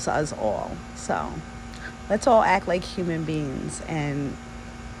 God loves us all. So let's all act like human beings and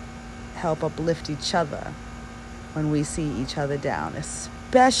help uplift each other when we see each other down,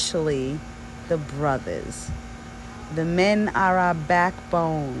 especially the brothers. The men are our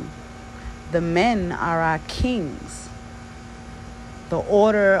backbone. The men are our kings. The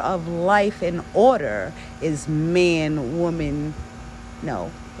order of life in order is man, woman.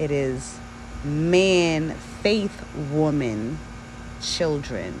 No, it is man, faith, woman,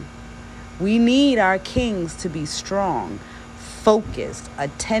 children. We need our kings to be strong, focused,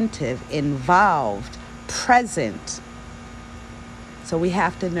 attentive, involved, present. So we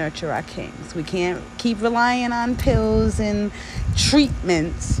have to nurture our kings. We can't keep relying on pills and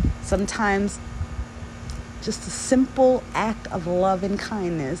treatments. Sometimes just a simple act of love and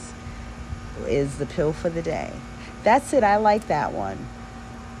kindness is the pill for the day. That's it. I like that one.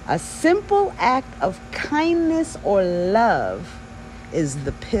 A simple act of kindness or love is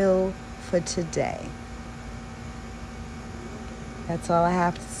the pill for today. That's all I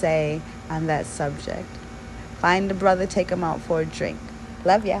have to say on that subject. Find a brother, take him out for a drink.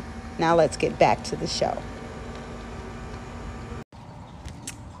 Love ya. Now let's get back to the show.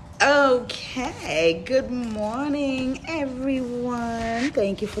 Okay, good morning, everyone.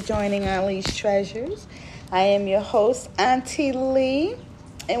 Thank you for joining Ali's Treasures. I am your host, Auntie Lee,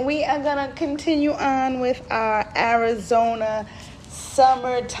 and we are going to continue on with our Arizona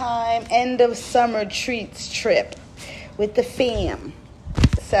summertime, end of summer treats trip with the fam.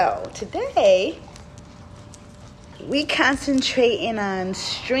 So today, we concentrating on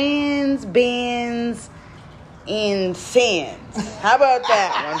strands, bands, and sands. How about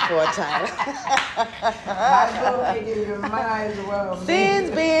that one for a time? Might as well. Sands,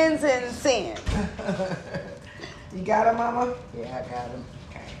 bands, and sand. You got him, Mama? Yeah, I got him.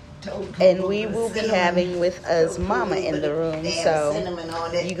 And we will be having with us Mama in the room, so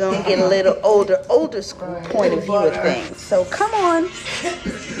you're going to get a little older school point of view of things. So come on,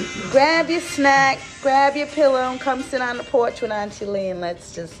 grab your snack, grab your pillow, and come sit on the porch with Auntie Lee, and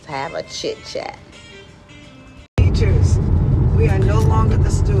let's just have a chit-chat. Teachers, we are no longer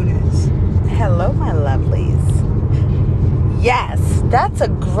the students. Hello, my lovelies. Yes, that's a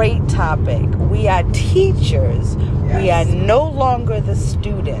great topic. We are teachers. Yes. We are no longer the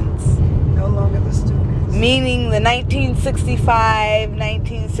students. No longer the students. Meaning the 1965,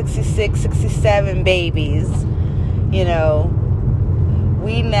 1966, 67 babies. We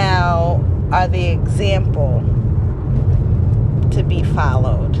now are the example to be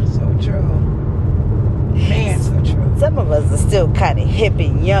followed. So true. Man, so true. Some of us are still kind of hip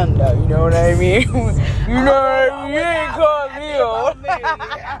and young, though. You know what I mean? You ain't called me old.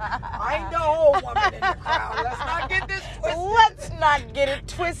 I ain't the old woman in the crowd. Let's not get this twisted. Let's not get it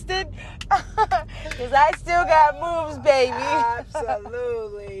twisted. Because I still got moves, baby.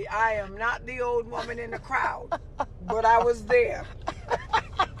 Absolutely. I am not the old woman in the crowd. But I was there.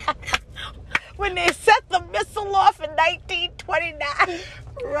 When they set the missile off in 1929.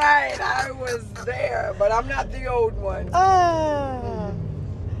 Right, I was there, but I'm not the old one.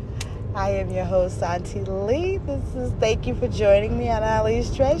 I am your host, Auntie Lee. Thank you for joining me on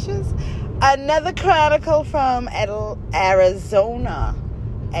Ali's Treasures. Another chronicle from Arizona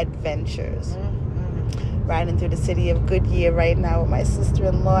Adventures. Mm-hmm. Riding through the city of Goodyear right now with my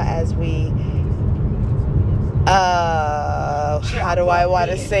sister-in-law as we how do I want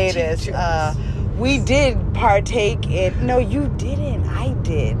to say this? We did partake in... No, you didn't. I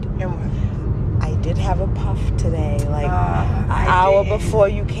did. I did have a puff today, like an hour before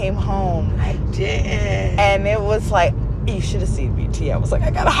you came home. I did. And it was like, you should have seen BT. I was like, I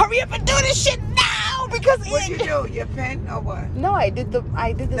gotta hurry up and do this shit now because what you do? Your pen or what? No, I did the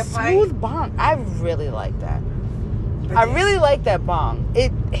smooth bong. I really like that. I really like that bong.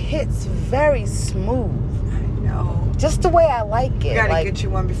 It hits very smooth. No. Just the way I like it. You gotta get you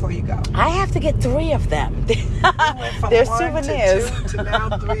one before you go. I have to get 3 of them. They're souvenirs. To now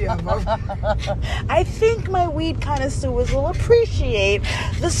 3 of them. I think my weed connoisseurs will appreciate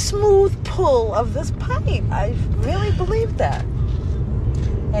the smooth pull of this pipe. I really believe that.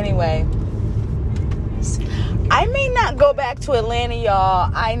 Anyway, I may not go back to Atlanta, y'all.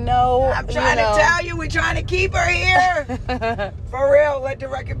 I know. I'm trying to tell you, we're trying to keep her here. For real, let the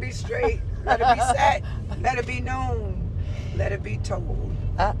record be straight. Let it be set. Let it be known. Let it be told.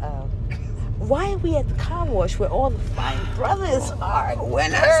 Uh-oh. Why are we at the car wash where all the fine brothers are?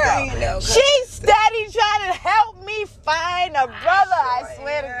 When I Girl, say, you know, 'cause she's steady trying to help me find a brother. I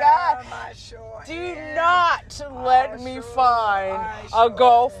swear to God. Do not let me find a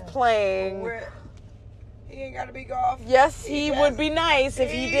golf playing. He ain't got to be golf. Yes, he would be nice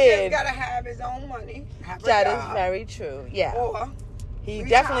if he did. He just got to have his own money. That is very true. Yeah. Or he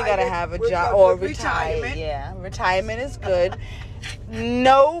definitely got to have a job or retire. Yeah, retirement is good.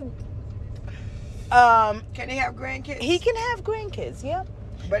 No. Can he have grandkids? He can have grandkids. Yep.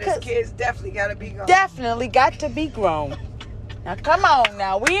 But his kids definitely got to be grown. Definitely got to be grown. Now, come on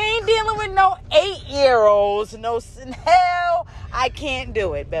now. We ain't dealing with no 8-year-olds. No, hell, I can't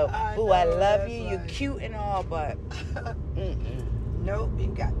do it. But, I love you. You're cute and all, but nope, you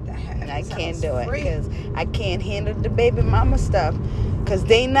got to have I can't do it because I can't handle the baby mama stuff because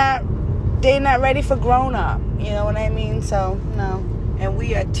they not ready for grown up. You know what I mean? So, no. And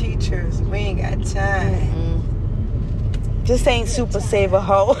we are teachers. We ain't got time. This ain't Super Saver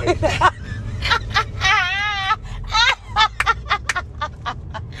Ho.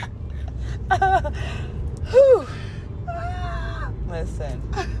 Listen,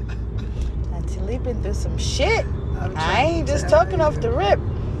 Auntie Lee been through some shit. I ain't just talking off the rip.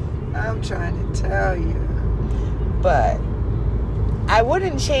 I'm trying to tell you. But I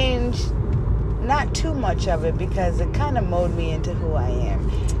wouldn't change not too much of it because it kind of molded me into who I am.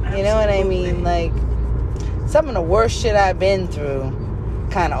 You know what I mean? Like, some of the worst shit I've been through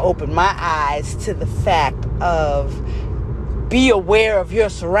kind of opened my eyes to the fact of be aware of your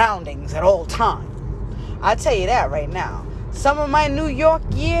surroundings at all times. I'll tell you that right now. Some of my New York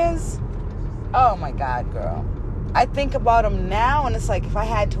years, oh my God, girl. I think about them now, and it's like if I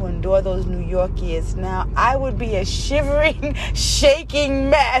had to endure those New York years now, I would be a shivering, shaking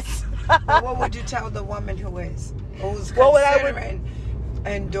mess. But what would you tell the woman who's What would considering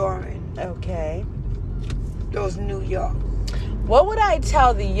enduring? Okay. Those New York. What would I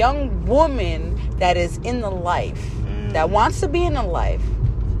tell the young woman that is in the life, that wants to be in the life,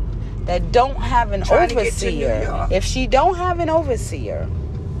 that don't have an overseer? If she don't have an overseer,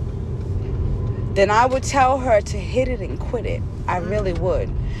 then I would tell her to hit it and quit it. I really would.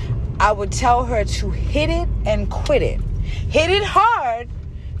 I would tell her to hit it and quit it. Hit it hard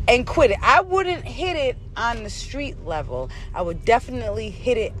and quit it. I wouldn't hit it on the street level. I would definitely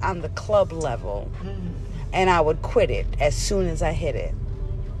hit it on the club level. And I would quit it as soon as I hit it.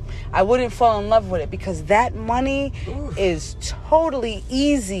 I wouldn't fall in love with it because that money is totally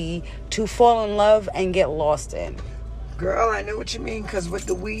easy to fall in love and get lost in. Girl, I know what you mean because with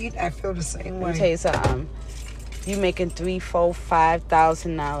the weed, I feel the same way. Let me tell you something. You making $3,000, $4,000,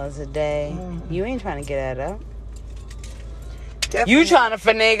 $5,000 a day. You ain't trying to get that up. Definitely. You trying to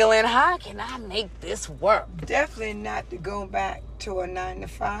finagle in, how can I make this work? Definitely not to go back to a 9 to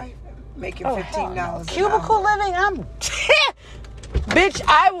 5, making $15 an Cubicle hour. living, I'm... Bitch,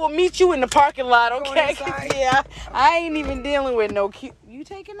 I will meet you in the parking lot, okay? Yeah, I ain't even dealing with no... You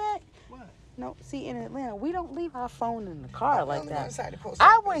taking that? What? No, see, in Atlanta, we don't leave our phone in the car like that.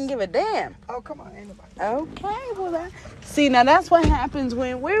 I wouldn't give a damn. Oh, come on, ain't nobody. Okay, well, see, now that's what happens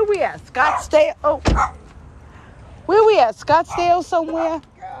when... Where we at? Scottsdale? Oh... Where we at? Scottsdale somewhere?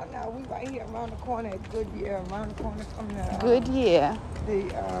 Girl, no, we right here around the corner at Goodyear, around the corner from the... Goodyear.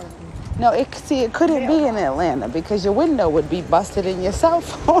 No, it couldn't be in Atlanta because your window would be busted and your cell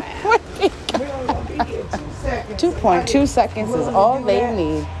phone would be... We're only going to be here 2 seconds. 2.2 seconds is all they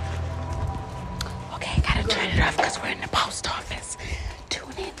need. Okay, gotta turn it off because we're in the post office.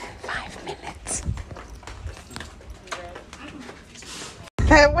 Tune in 5 minutes.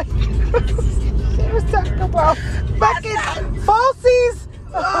 She was talking about fucking falsies.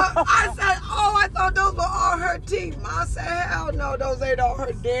 I said, I thought those were all her teeth. I said, hell no, those ain't all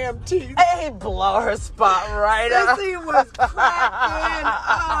her damn teeth. Hey, blow her spot right up. She was cracking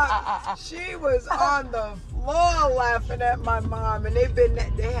up. She was on the floor laughing at my mom, and they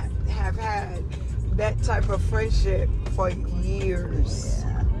have had that type of friendship for years.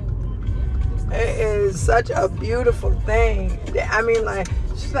 Yeah. It is such a beautiful thing. I mean, like,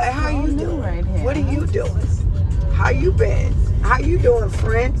 she's like, how you doing? Right here. What are you doing? How you been? How you doing,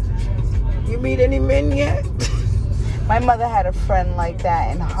 friend? You meet any men yet? My mother had a friend like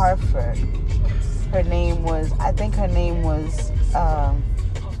that in Hartford. Her name was,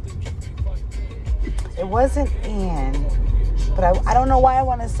 it wasn't Ann, but I don't know why I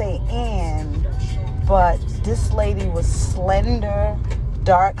want to say Ann, but this lady was slender,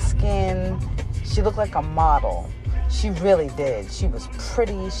 dark skinned. She looked like a model. She really did. She was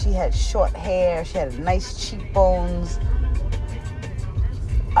pretty. She had short hair. She had nice cheekbones.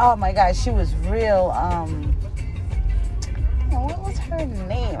 Oh my God, she was real, what was her her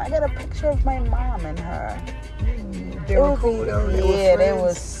name? I got a picture of my mom and her. They were cool though. They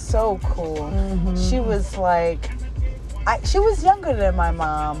were so cool. She was like, she was younger than my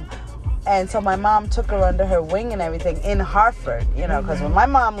mom. And so my mom took her under her wing and everything in Hartford, you know, because when my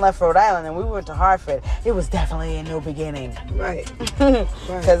mom left Rhode Island and we went to Hartford, it was definitely a new beginning. Right.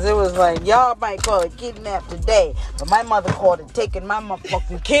 Because it was like, y'all might call it kidnap today, but my mother called it taking my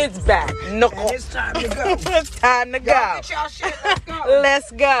motherfucking kids back. And it's time to go. It's time to go. Y'all get y'all shit, let's go.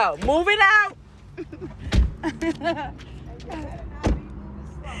 Let's go. Moving out.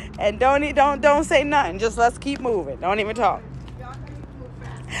 And don't say nothing. Just let's keep moving. Don't even talk.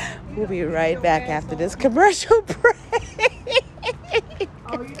 We'll be right back after this commercial break.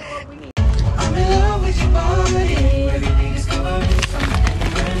 Oh, you know what we need? I'm in love with your body. Everything is covered in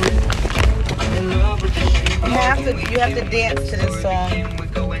something. I'm in love with the shape of You have to dance to this song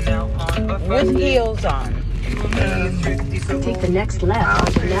with heels on. Take the next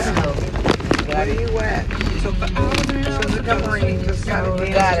left onto Navajo. Where you at? So the covering just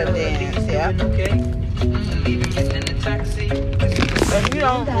Gotta dance, yeah. But you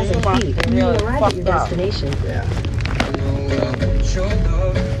don't 1,000 feet, you will arrive at your destination. Your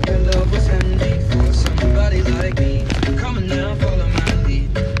love was handmade for somebody like me. Come on now, follow my lead.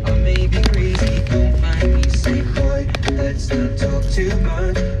 I may be crazy, don't mind me. Say, boy, let's not talk too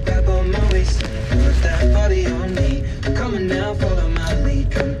much. Grab on my waist and put that body on me. Come on now, follow my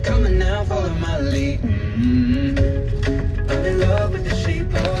lead. Come on now, follow my lead. I'm in love with the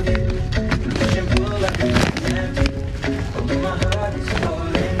shape of you. Push and pull like a magnet. Although my heart is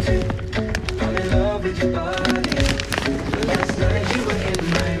falling too. I'm in love with your body. Last night you were in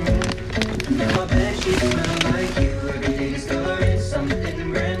my room. Now my bedsheets smell like you. Every day discovering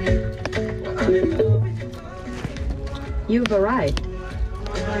something brand new. Well, I'm in love with your body. You've arrived.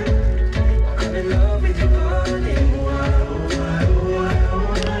 I'm in love with your body.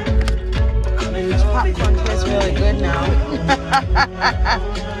 I'm in love with your Popcorn tastes really good now.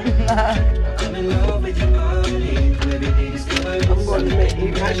 I'm in love with your body. Every day discovering I'm going to make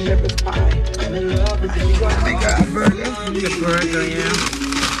you my shepherd's pie. I'm in love with your You going to make a burger? The burger, yeah.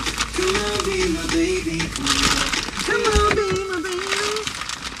 Come on, be my baby. Come on, be my baby.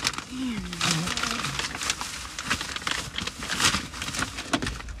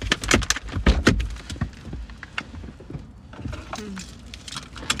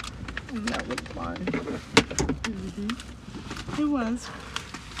 That was fun. It was.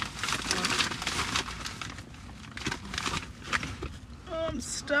 Oh, I'm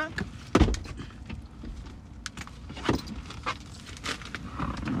stuck.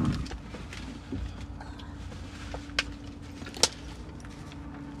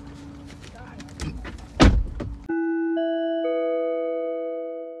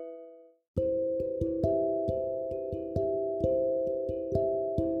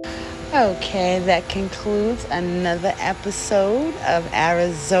 Okay, that concludes another episode of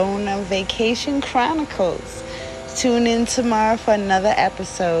Arizona Vacation Chronicles. Tune in tomorrow for another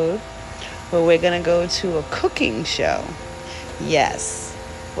episode where we're going to go to a cooking show. Yes,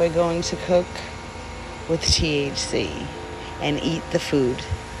 we're going to cook with THC and eat the food.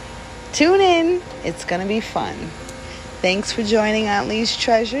 Tune in. It's going to be fun. Thanks for joining Aunt Lee's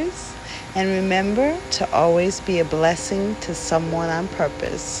Treasures. And remember to always be a blessing to someone on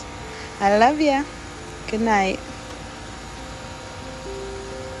purpose. I love ya. Good night.